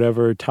elk or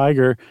whatever, a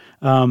tiger,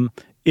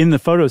 in the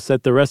photo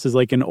set, the rest is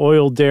like an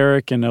oil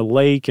derrick and a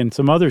lake and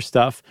some other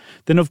stuff,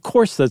 then of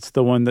course that's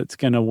the one that's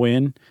going to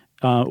win,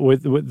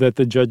 with that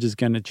the judge is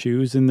going to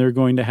choose, and they're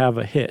going to have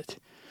a hit.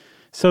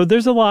 So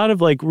there's a lot of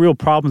like real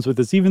problems with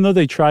this, even though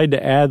they tried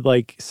to add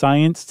like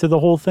science to the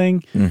whole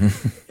thing. You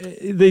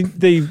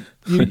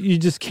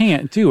just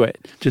can't do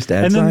it. Just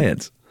add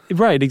science.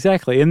 Right,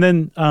 exactly. And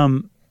then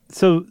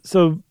so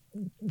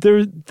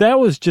that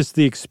was just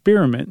the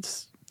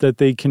experiments that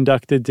they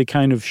conducted to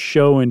kind of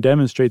show and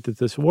demonstrate that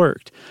this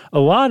worked. A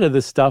lot of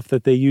the stuff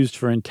that they used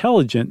for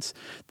intelligence,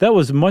 that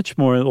was much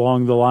more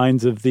along the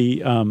lines of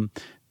the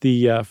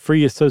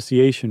free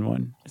association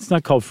one. It's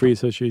not called free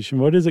association.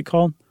 What is it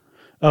called?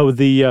 Oh,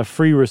 the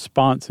free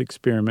response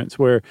experiments,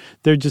 where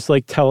they're just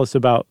like, tell us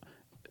about,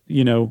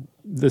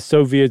 the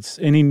Soviets,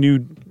 any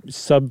new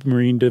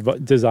submarine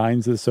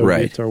designs the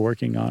Soviets are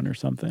working on or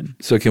something.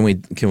 So can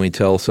we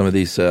tell some of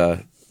these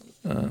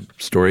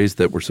stories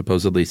that were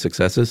supposedly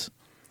successes?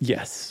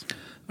 Yes.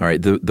 All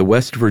right. The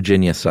West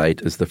Virginia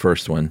site is the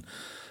first one.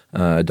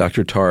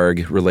 Dr.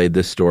 Targ relayed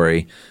this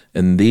story,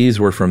 and these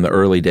were from the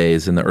early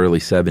days in the early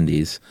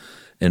 70s,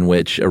 in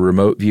which a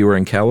remote viewer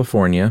in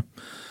California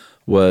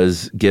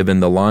was given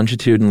the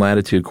longitude and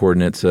latitude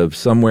coordinates of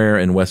somewhere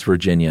in West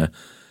Virginia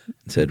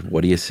and said,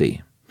 "What do you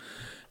see?"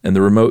 And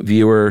the remote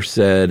viewer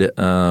said,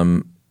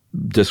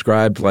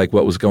 described like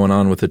what was going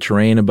on with the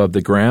terrain above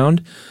the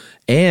ground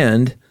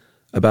and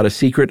about a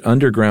secret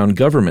underground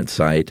government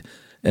site,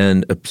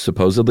 and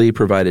supposedly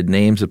provided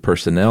names of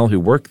personnel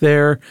who work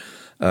there,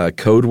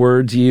 code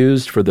words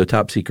used for the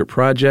top secret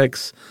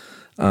projects.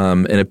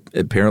 And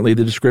apparently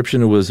the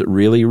description was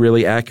really,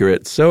 really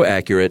accurate, so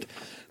accurate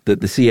that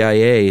the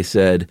CIA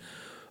said,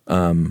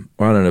 I don't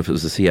know if it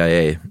was the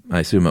CIA,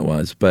 I assume it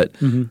was, but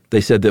they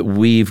said that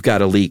we've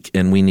got a leak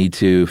and we need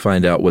to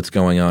find out what's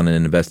going on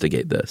and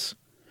investigate this.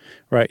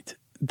 Right.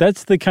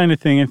 That's the kind of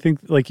thing, I think,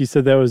 like you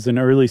said, that was an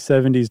early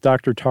 70s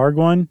Dr. Targ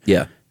one.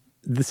 Yeah.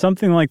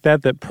 Something like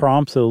that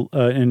prompts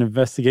an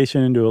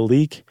investigation into a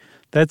leak,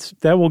 that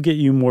will get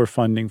you more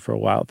funding for a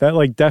while. That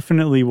like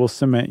definitely will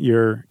cement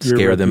your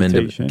Scare reputation. them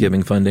into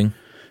giving funding?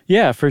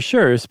 Yeah, for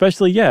sure.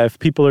 Especially, if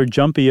people are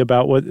jumpy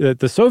about what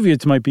the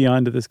Soviets might be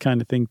onto this kind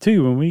of thing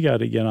too, and we got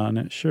to get on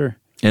it, sure.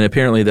 And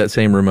apparently that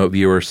same remote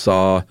viewer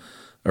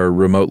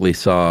remotely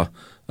saw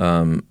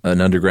an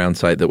underground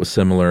site that was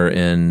similar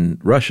in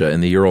Russia, in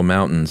the Ural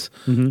Mountains,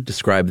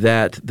 described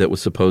that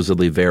was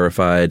supposedly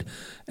verified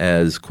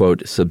as,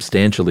 quote,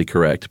 substantially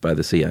correct by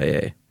the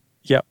CIA.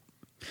 Yep.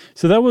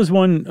 So that was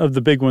one of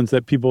the big ones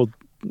that people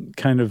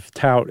kind of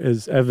tout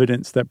as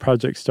evidence that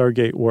Project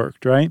Stargate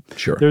worked, right?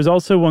 Sure. There's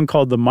also one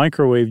called the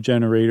Microwave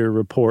Generator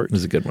Report. This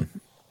is a good one.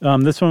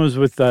 This one was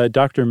with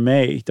Dr.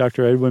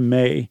 Edwin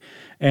May.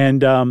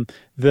 And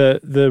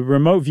the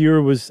remote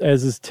viewer was,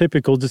 as is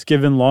typical, just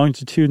given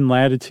longitude and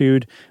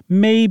latitude,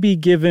 maybe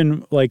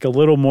given like a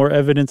little more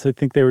evidence. I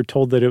think they were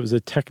told that it was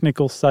a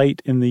technical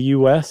site in the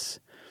U.S.,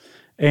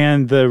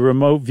 and the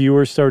remote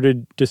viewer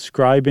started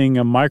describing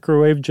a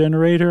microwave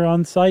generator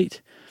on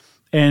site.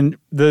 And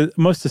the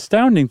most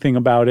astounding thing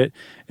about it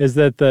is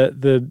that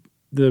the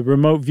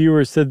remote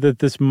viewer said that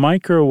this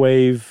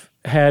microwave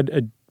had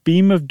a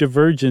beam of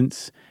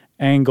divergence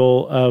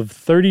angle of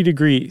 30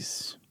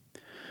 degrees,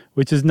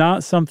 which is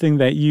not something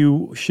that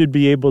you should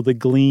be able to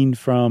glean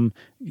from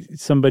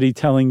somebody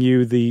telling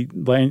you the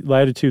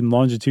latitude and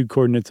longitude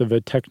coordinates of a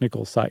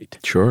technical site.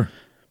 Sure.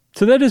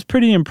 So that is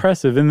pretty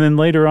impressive. And then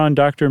later on,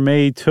 Dr.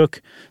 May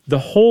took the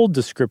whole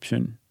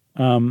description,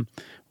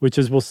 which,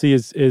 as we'll see,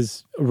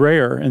 is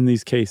rare in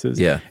these cases.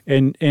 Yeah.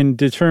 And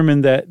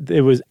determined that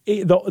it was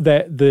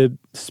that the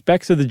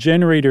specs of the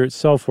generator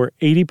itself were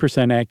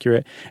 80%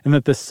 accurate, and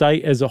that the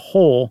site as a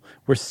whole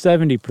were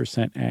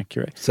 70%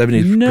 accurate.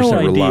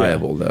 70%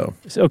 reliable, though.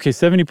 Okay,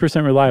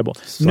 70% reliable.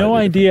 Slightly no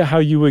idea how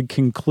you would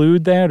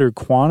conclude that or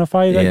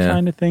quantify that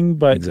kind of thing.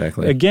 But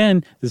exactly.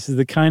 Again, this is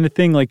the kind of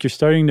thing like you're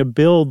starting to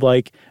build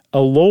like a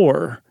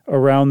lore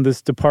around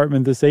this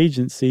department, this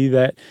agency,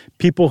 that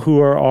people who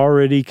are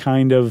already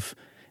kind of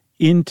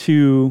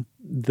into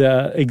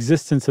the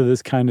existence of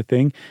this kind of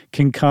thing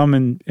can come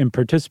and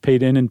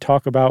participate in and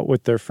talk about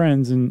with their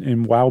friends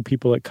and wow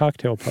people at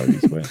cocktail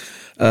parties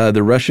with.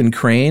 The Russian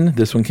crane,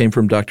 this one came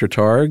from Dr.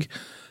 Targ.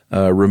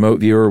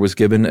 Remote viewer was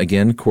given,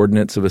 again,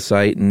 coordinates of a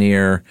site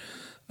near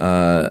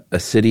a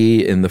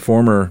city in the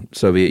former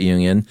Soviet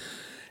Union.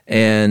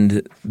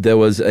 And there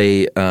was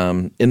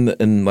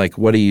in like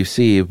what do you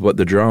see? What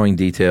the drawing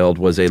detailed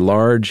was a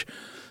large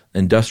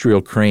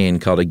industrial crane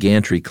called a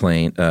gantry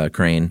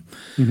crane.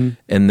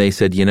 And they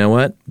said, you know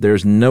what?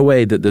 There's no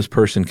way that this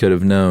person could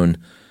have known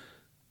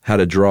how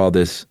to draw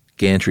this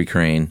gantry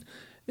crane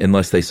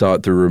unless they saw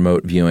it through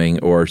remote viewing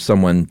or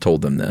someone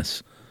told them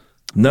this.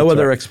 No That's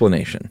other right.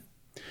 explanation.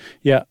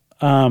 Yeah.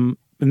 And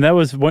that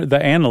was what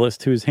the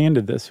analyst who was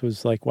handed this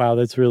was like, wow,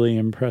 that's really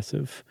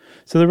impressive.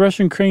 So the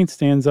Russian crane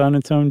stands on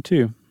its own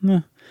too.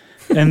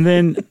 And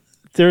then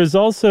there's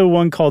also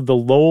one called the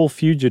Lowell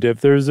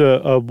Fugitive. There's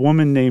a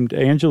woman named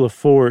Angela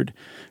Ford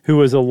who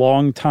was a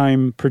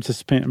longtime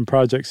participant in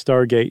Project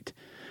Stargate.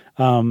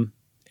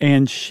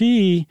 And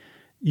she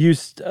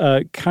used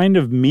a kind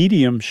of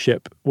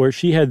mediumship where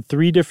she had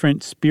 3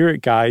 different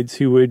spirit guides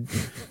who would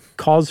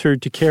cause her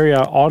to carry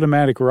out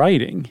automatic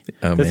writing.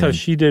 That's how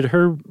she did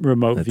her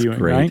remote viewing,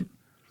 great. Right?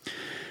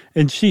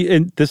 And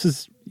this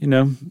is,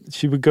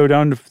 she would go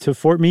down to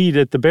Fort Meade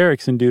at the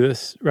barracks and do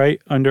this,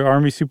 right, under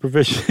Army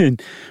supervision,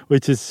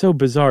 which is so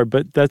bizarre,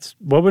 but that's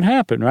what would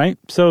happen, right?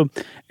 So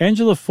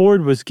Angela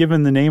Ford was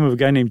given the name of a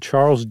guy named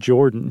Charles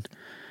Jordan,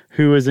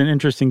 who was an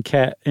interesting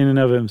cat in and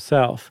of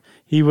himself.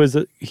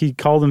 He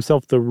called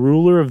himself the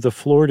ruler of the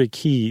Florida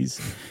Keys.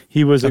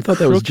 I thought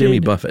that was Jimmy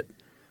Buffett.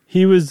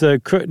 He's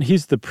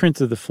the prince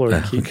of the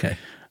Florida Keys. Okay.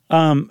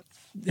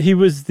 He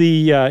was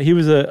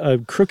a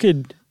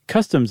crooked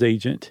customs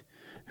agent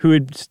who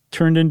had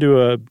turned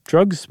into a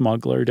drug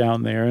smuggler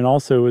down there, and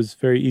also was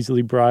very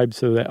easily bribed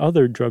so that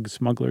other drug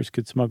smugglers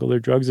could smuggle their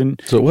drugs.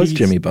 And so it was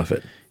Jimmy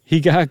Buffett.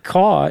 He got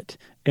caught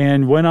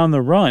and went on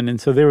the run,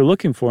 and so they were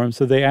looking for him.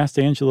 So they asked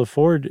Angela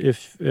Ford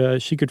if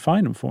she could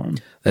find him for him.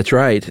 That's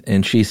right.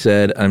 And she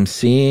said, I'm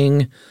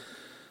seeing,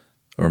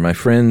 or my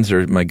friends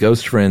or my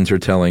ghost friends are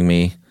telling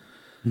me,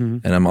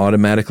 and I'm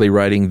automatically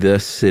writing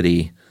this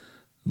city,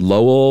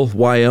 Lowell,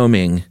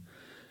 Wyoming.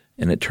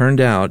 And it turned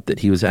out that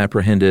he was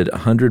apprehended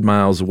 100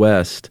 miles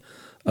west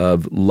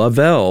of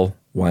Lovell,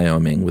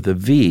 Wyoming, with a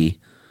V.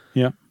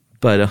 Yeah.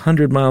 But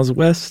 100 miles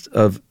west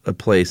of a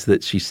place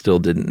that she still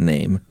didn't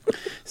name.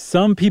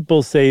 Some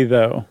people say,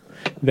 though,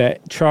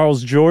 that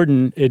Charles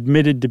Jordan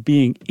admitted to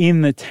being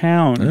in the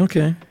town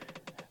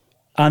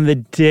on the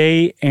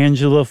day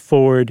Angela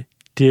Ford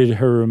did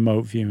her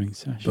remote viewing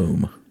session.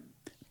 Boom.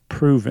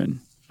 Proven,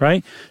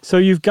 right? So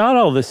you've got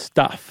all this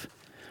stuff,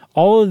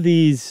 all of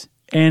these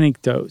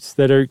anecdotes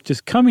that are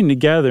just coming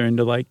together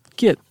into like,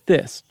 get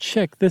this,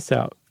 check this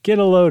out, get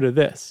a load of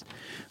this.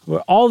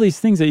 All these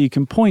things that you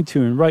can point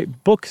to and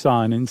write books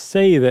on and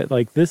say that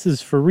like this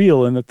is for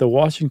real and that the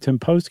Washington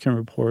Post can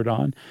report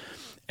on.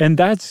 And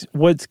that's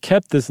what's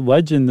kept this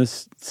legend,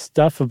 this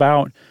stuff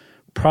about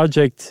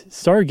Project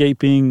Stargate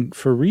being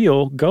for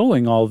real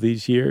going all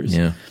these years.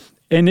 Yeah.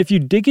 And if you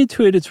dig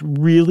into it, it's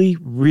really,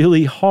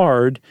 really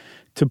hard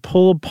to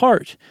pull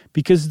apart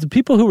because the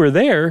people who were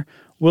there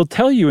will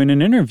tell you in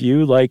an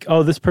interview like,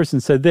 oh, this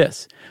person said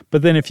this.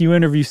 But then if you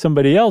interview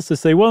somebody else, they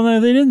say, well, no,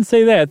 they didn't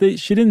say that.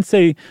 She didn't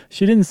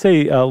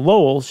say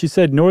Lowell. She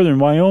said Northern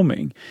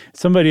Wyoming.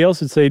 Somebody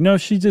else would say, no,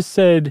 she just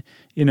said,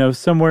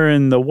 somewhere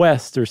in the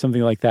West or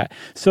something like that.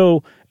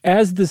 So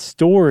as the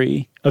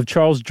story of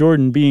Charles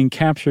Jordan being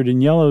captured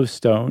in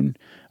Yellowstone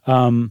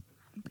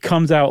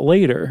comes out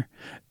later,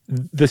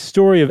 the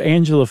story of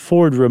Angela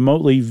Ford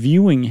remotely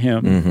viewing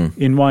him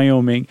in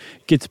Wyoming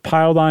gets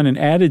piled on and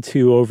added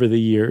to over the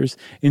years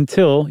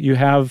until you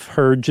have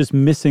her just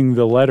missing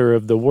the letter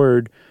of the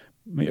word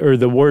or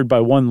the word by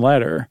one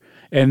letter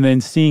and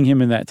then seeing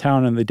him in that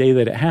town on the day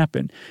that it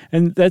happened.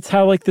 And that's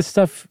how like this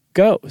stuff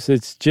goes.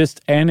 It's just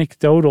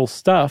anecdotal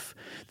stuff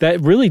that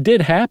really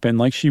did happen.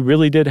 Like she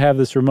really did have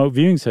this remote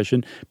viewing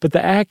session, but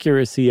the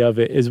accuracy of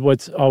it is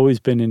what's always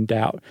been in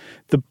doubt.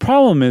 The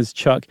problem is,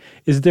 Chuck,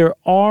 is there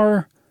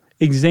are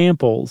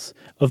examples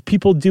of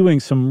people doing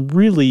some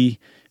really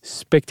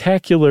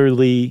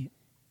spectacularly,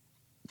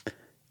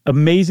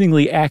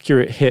 amazingly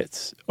accurate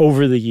hits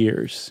over the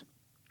years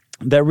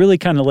that really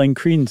kind of lend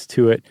credence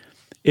to it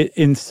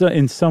in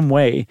some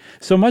way.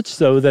 So much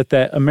so that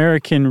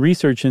American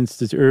Research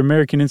Institute or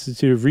American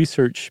Institute of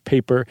Research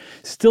paper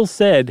still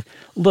said,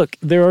 look,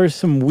 there are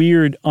some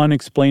weird,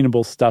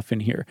 unexplainable stuff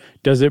in here.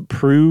 Does it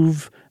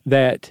prove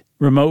that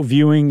remote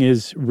viewing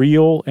is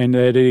real and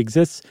that it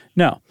exists?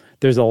 No.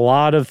 There's a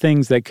lot of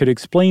things that could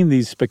explain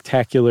these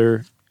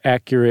spectacular,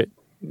 accurate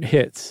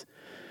hits.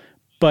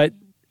 But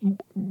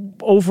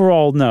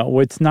overall, no,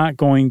 it's not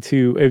going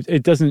to,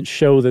 it doesn't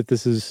show that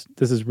this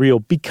is real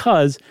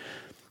because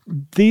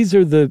these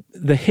are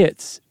the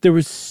hits. There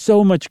was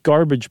so much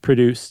garbage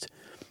produced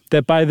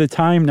that by the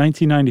time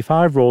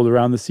 1995 rolled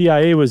around, the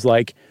CIA was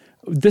like,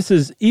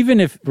 even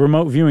if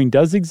remote viewing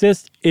does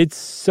exist, it's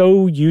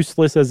so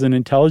useless as an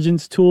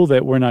intelligence tool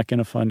that we're not going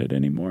to fund it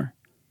anymore.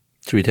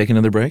 Should we take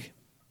another break?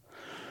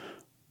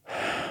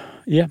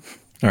 Yeah.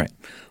 All right.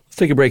 Let's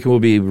take a break and we'll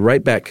be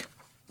right back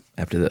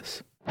after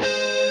this.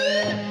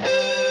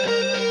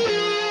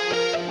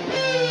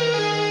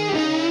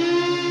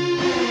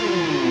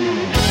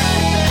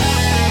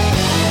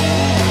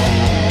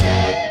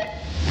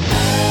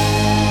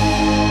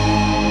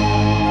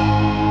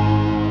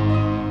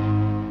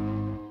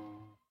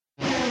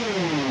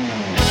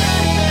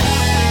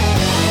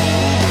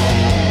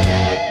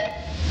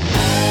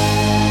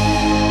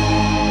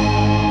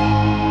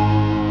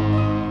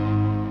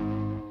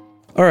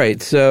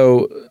 right,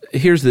 so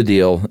here's the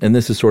deal, and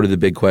this is sort of the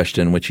big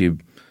question, which you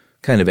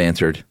kind of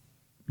answered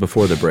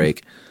before the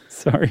break.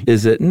 Sorry.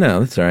 Is it? No,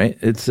 that's all right.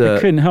 I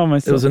couldn't help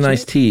myself. It was a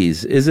nice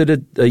tease. Is it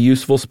a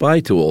useful spy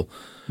tool?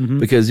 Mm-hmm.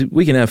 Because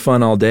we can have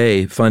fun all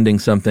day funding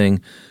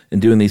something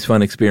and doing these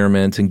fun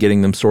experiments and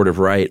getting them sort of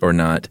right or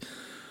not.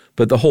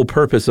 But the whole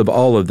purpose of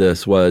all of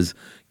this was,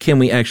 can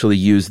we actually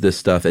use this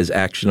stuff as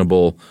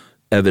actionable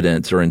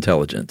evidence or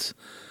intelligence?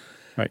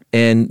 Right.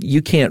 And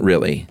you can't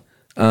really.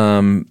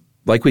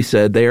 Like we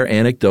said, they are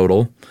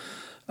anecdotal.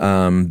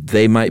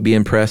 They might be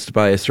impressed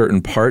by a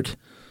certain part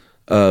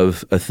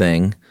of a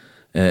thing.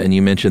 And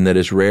you mentioned that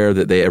it's rare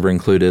that they ever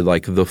included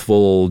like the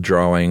full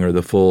drawing or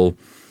the full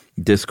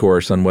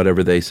discourse on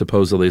whatever they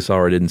supposedly saw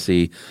or didn't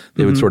see.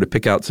 They would sort of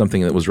pick out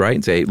something that was right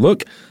and say,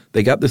 look,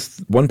 they got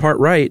this one part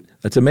right.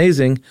 That's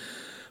amazing.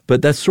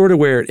 But that's sort of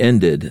where it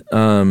ended.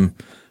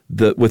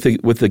 With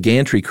the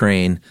gantry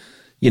crane,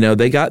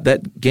 they got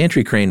that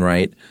gantry crane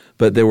right,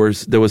 but there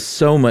was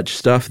so much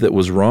stuff that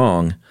was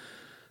wrong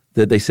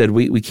that they said,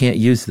 we can't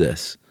use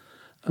this.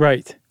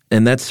 Right.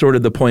 And that's sort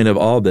of the point of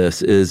all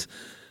this is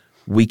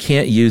we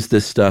can't use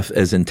this stuff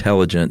as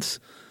intelligence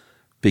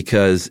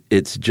because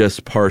it's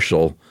just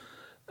partial.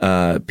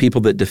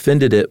 People that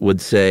defended it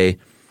would say,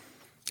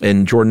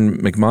 and Jordan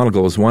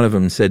McMonagle is one of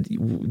them, said,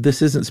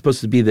 this isn't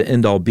supposed to be the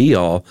end-all,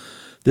 be-all.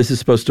 This is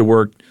supposed to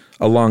work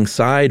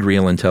alongside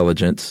real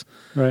intelligence,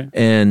 right,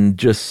 and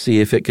just see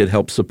if it could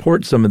help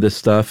support some of this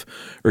stuff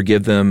or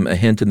give them a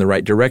hint in the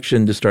right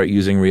direction to start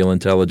using real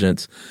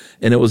intelligence.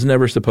 And it was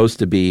never supposed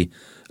to be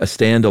a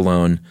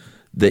standalone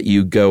that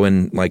you go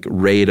and like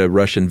raid a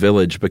Russian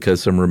village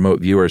because some remote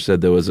viewer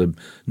said there was a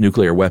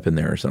nuclear weapon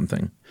there or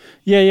something.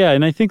 Yeah.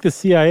 And I think the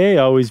CIA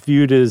always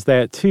viewed it as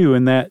that too,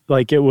 and that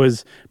like it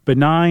was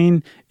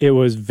benign, it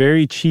was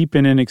very cheap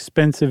and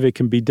inexpensive, it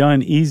can be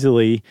done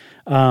easily.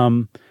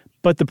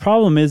 But the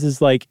problem is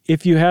like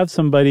if you have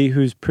somebody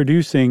who's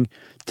producing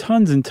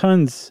tons and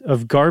tons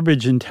of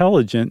garbage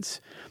intelligence,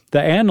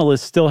 the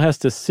analyst still has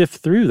to sift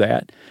through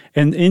that.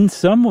 And in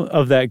some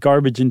of that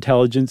garbage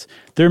intelligence,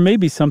 there may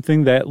be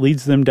something that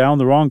leads them down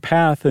the wrong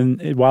path.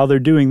 And while they're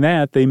doing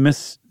that, they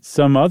miss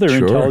some other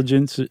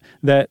intelligence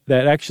that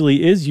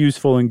actually is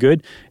useful and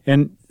good.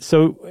 And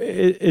so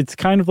it's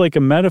kind of like a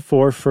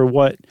metaphor for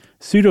what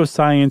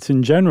pseudoscience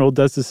in general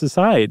does to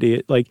society.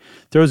 It like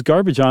throws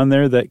garbage on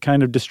there that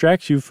kind of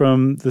distracts you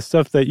from the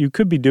stuff that you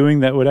could be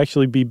doing that would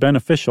actually be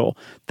beneficial.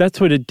 That's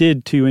what it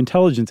did to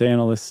intelligence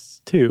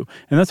analysts too.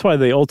 And that's why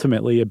they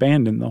ultimately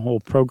abandoned the whole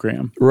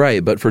program.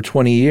 Right. But for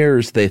 20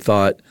 years, they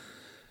thought,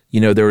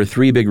 there were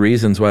three big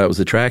reasons why it was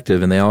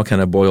attractive, and they all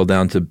kind of boil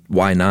down to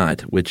why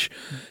not, which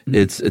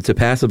it's a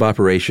passive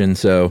operation.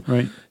 So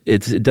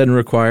it doesn't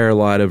require a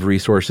lot of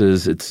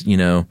resources. It's,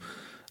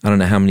 I don't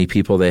know how many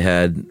people they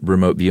had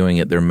remote viewing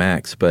at their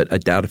max, but I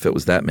doubt if it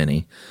was that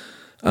many.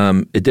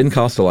 It didn't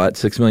cost a lot.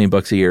 $6 million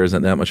a year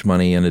isn't that much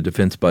money in a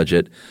defense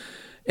budget.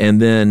 And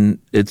then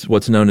it's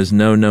what's known as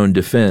no known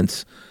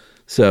defense.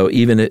 So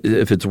even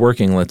if it's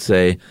working, let's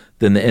say,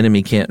 then the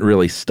enemy can't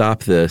really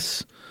stop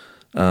this,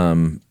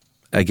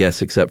 I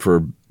guess, except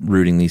for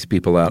rooting these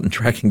people out and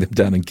tracking them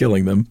down and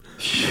killing them.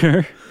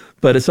 Sure.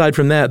 But aside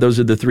from that, those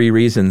are the three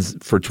reasons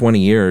for 20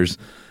 years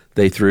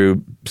they threw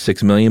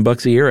 $6 million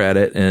a year at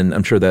it, and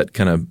I'm sure that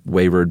kind of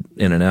wavered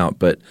in and out.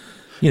 But,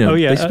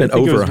 they spent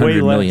over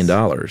 $100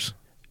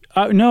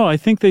 million. No, I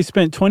think they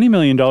spent $20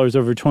 million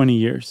over 20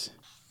 years.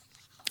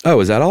 Oh,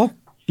 is that all?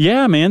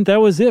 Yeah, man,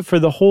 that was it for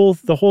the whole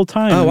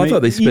time. Oh, I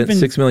thought they spent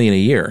 $6 million a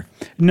year.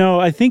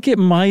 No, I think it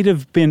might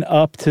have been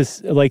up to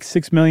like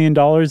 $6 million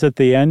at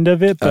the end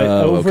of it, but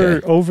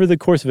over the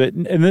course of it,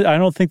 and I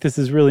don't think this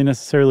is really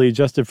necessarily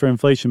adjusted for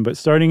inflation, but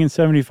starting in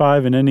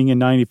 75 and ending in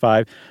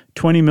 95,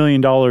 $20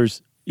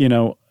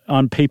 million,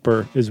 on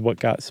paper is what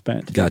got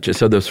spent. Gotcha.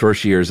 So those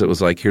first years, it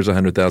was like, here's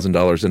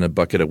 $100,000 in a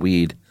bucket of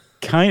weed.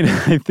 Kind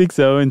of, I think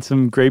so, and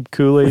some grape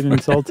Kool-Aid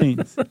and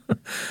saltines.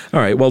 All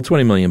right, well,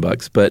 $20 million, but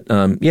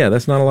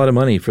that's not a lot of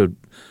money for,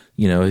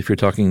 if you're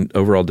talking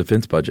overall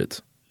defense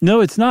budgets.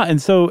 No, it's not,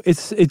 and so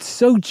it's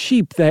so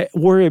cheap that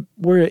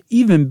we're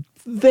even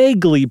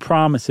vaguely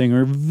promising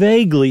or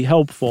vaguely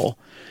helpful,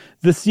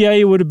 the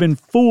CIA would have been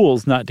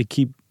fools not to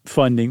keep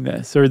funding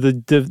this, or the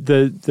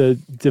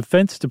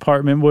Defense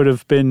Department would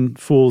have been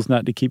fools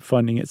not to keep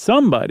funding it.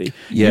 Somebody,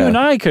 you and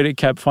I could have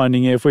kept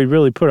funding it if we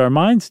really put our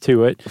minds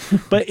to it.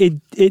 But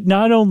it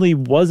not only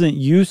wasn't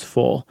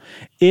useful,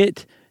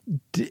 it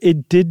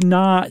did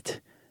not.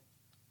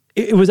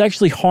 It was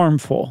actually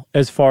harmful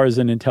as far as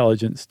an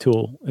intelligence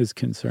tool is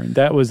concerned.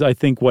 That was, I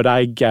think, what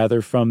I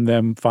gather from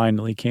them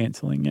finally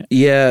canceling it.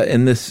 Yeah,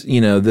 and this,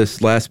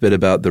 this last bit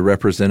about the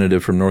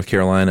representative from North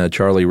Carolina,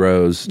 Charlie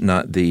Rose,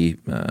 not the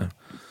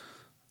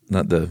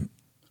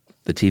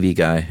TV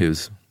guy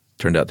who's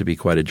turned out to be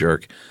quite a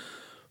jerk,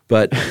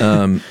 but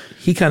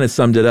he kind of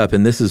summed it up.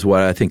 And this is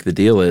what I think the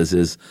deal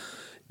is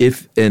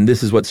and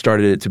this is what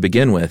started it to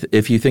begin with.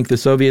 If you think the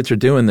Soviets are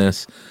doing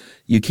this,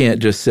 you can't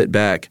just sit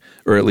back,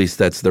 or at least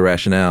that's the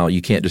rationale.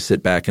 You can't just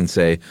sit back and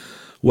say,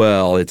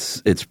 well,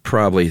 it's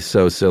probably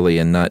so silly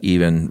and not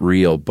even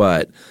real,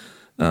 but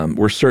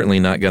we're certainly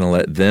not going to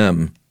let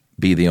them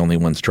be the only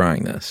ones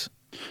trying this.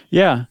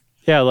 Yeah.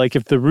 Yeah, like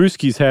if the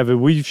Ruskies have it,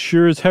 we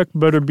sure as heck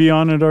better be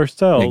on it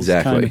ourselves.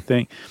 Exactly. Kind of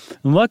thing.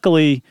 And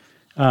luckily,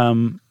 I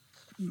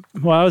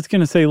was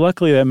going to say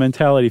luckily that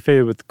mentality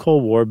faded with the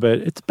Cold War, but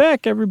it's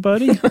back,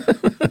 everybody.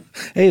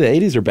 Hey, the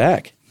 80s are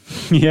back.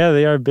 Yeah,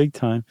 they are big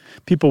time.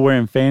 People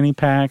wearing fanny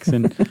packs,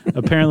 and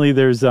apparently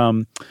there's,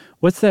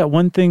 what's that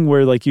one thing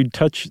where like you'd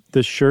touch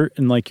the shirt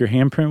and like your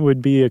handprint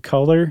would be a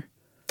color?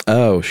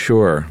 Oh,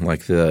 sure.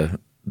 Like the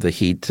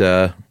heat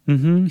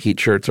heat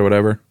shirts or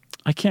whatever.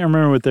 I can't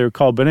remember what they were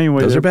called, but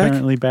anyway, those they're are back?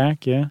 apparently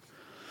back, yeah.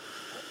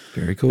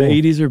 Very cool. The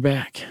 80s are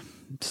back.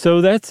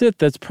 So that's it.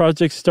 That's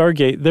Project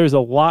Stargate. There's a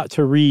lot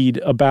to read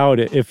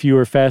about it if you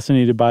are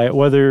fascinated by it.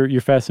 Whether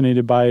you're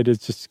fascinated by it as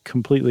just a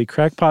completely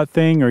crackpot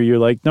thing, or you're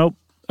like, nope,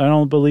 I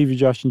don't believe you,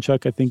 Josh and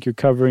Chuck. I think you're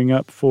covering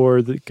up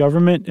for the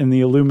government and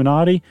the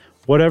Illuminati.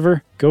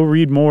 Whatever, go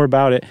read more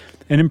about it.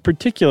 And in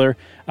particular,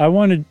 I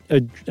want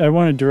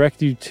to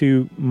direct you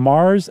to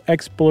Mars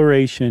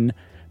Exploration,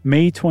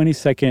 May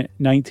 22nd,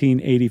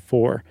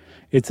 1984.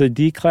 It's a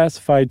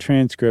declassified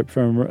transcript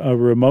from a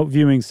remote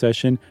viewing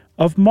session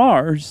of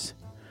Mars,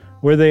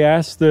 where they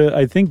asked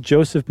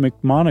Joseph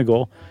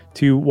McMoneagle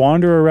to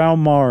wander around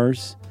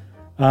Mars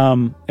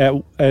in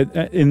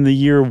the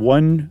year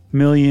 1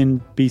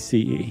 million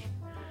BCE.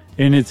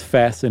 And it's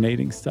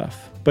fascinating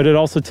stuff. But it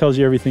also tells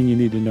you everything you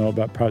need to know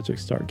about Project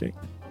Stargate.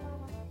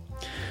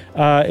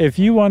 If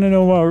you want to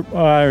know more,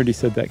 I already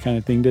said that kind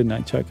of thing, didn't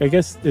I, Chuck? I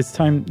guess it's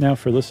time now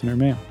for listener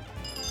mail.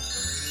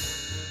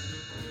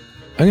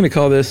 I'm going to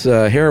call this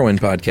a Heroin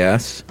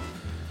Podcast,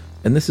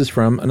 and this is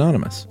from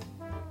Anonymous.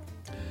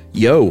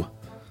 Yo,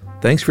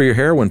 thanks for your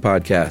Heroin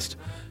Podcast.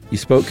 You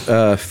spoke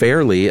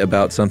fairly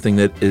about something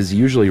that is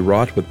usually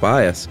wrought with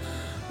bias.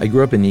 I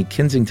grew up in the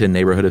Kensington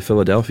neighborhood of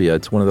Philadelphia.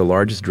 It's one of the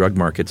largest drug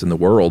markets in the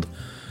world,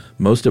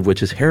 most of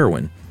which is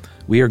heroin.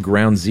 We are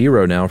ground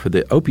zero now for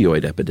the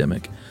opioid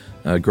epidemic.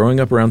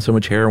 Growing up around so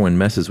much heroin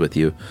messes with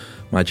you.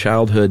 My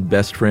childhood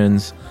best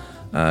friends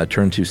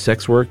turned to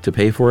sex work to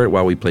pay for it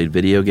while we played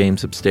video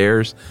games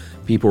upstairs.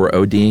 People were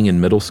ODing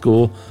in middle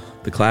school.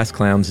 The class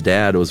clown's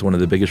dad was one of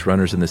the biggest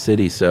runners in the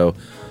city, so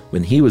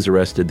when he was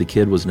arrested, the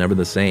kid was never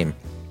the same.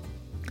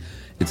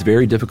 It's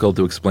very difficult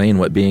to explain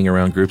what being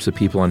around groups of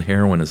people on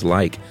heroin is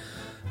like.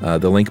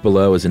 The link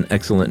below is an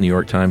excellent New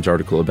York Times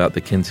article about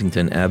the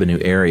Kensington Avenue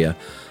area.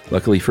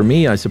 Luckily for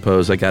me, I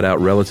suppose, I got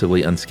out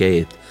relatively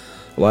unscathed.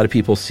 A lot of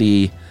people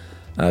see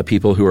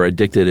people who are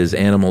addicted as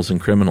animals and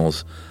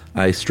criminals.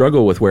 I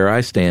struggle with where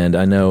I stand.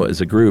 I know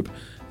as a group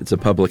it's a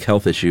public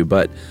health issue,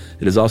 but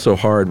it is also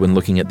hard when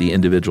looking at the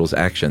individual's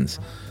actions.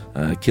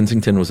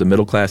 Kensington was a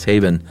middle-class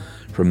haven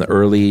from the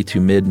early to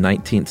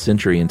mid-19th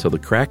century until the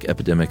crack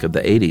epidemic of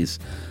the 80s.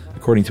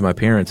 According to my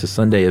parents, a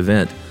Sunday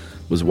event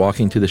was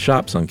walking to the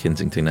shops on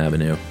Kensington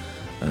Avenue.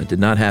 It did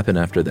not happen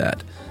after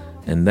that.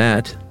 And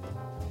that,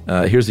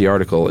 here's the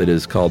article. It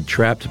is called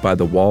Trapped by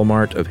the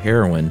Walmart of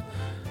Heroin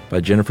by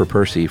Jennifer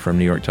Percy from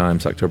New York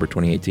Times, October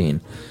 2018.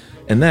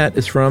 And that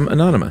is from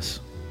Anonymous.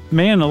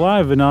 Man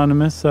alive,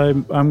 Anonymous.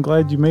 I'm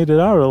glad you made it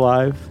out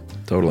alive.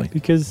 Totally.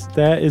 Because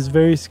that is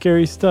very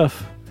scary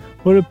stuff.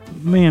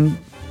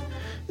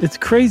 It's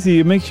crazy.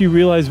 It makes you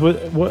realize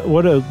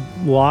what a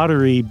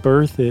lottery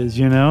birth is,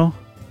 you know?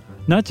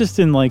 Not just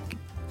in like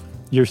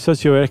your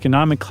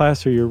socioeconomic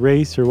class or your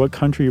race or what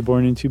country you're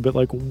born into, but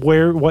like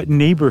what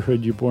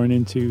neighborhood you're born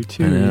into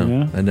too. I know. You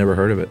know? I never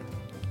heard of it.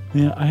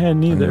 Yeah, I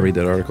hadn't either. I'm going to read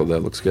that article. That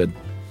looks good.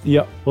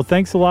 Yeah. Well,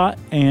 thanks a lot,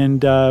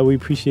 and we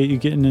appreciate you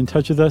getting in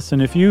touch with us.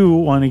 And if you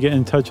want to get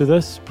in touch with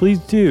us, please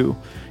do.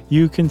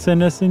 You can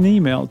send us an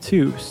email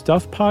to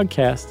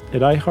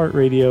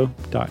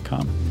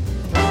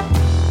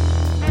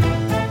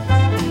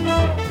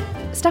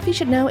stuffpodcast@iheartradio.com. Stuff You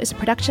Should Know is a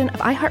production of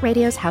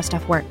iHeartRadio's How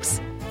Stuff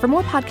Works. For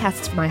more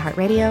podcasts from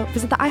iHeartRadio,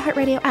 visit the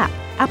iHeartRadio app,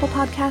 Apple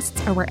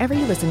Podcasts, or wherever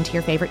you listen to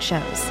your favorite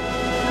shows.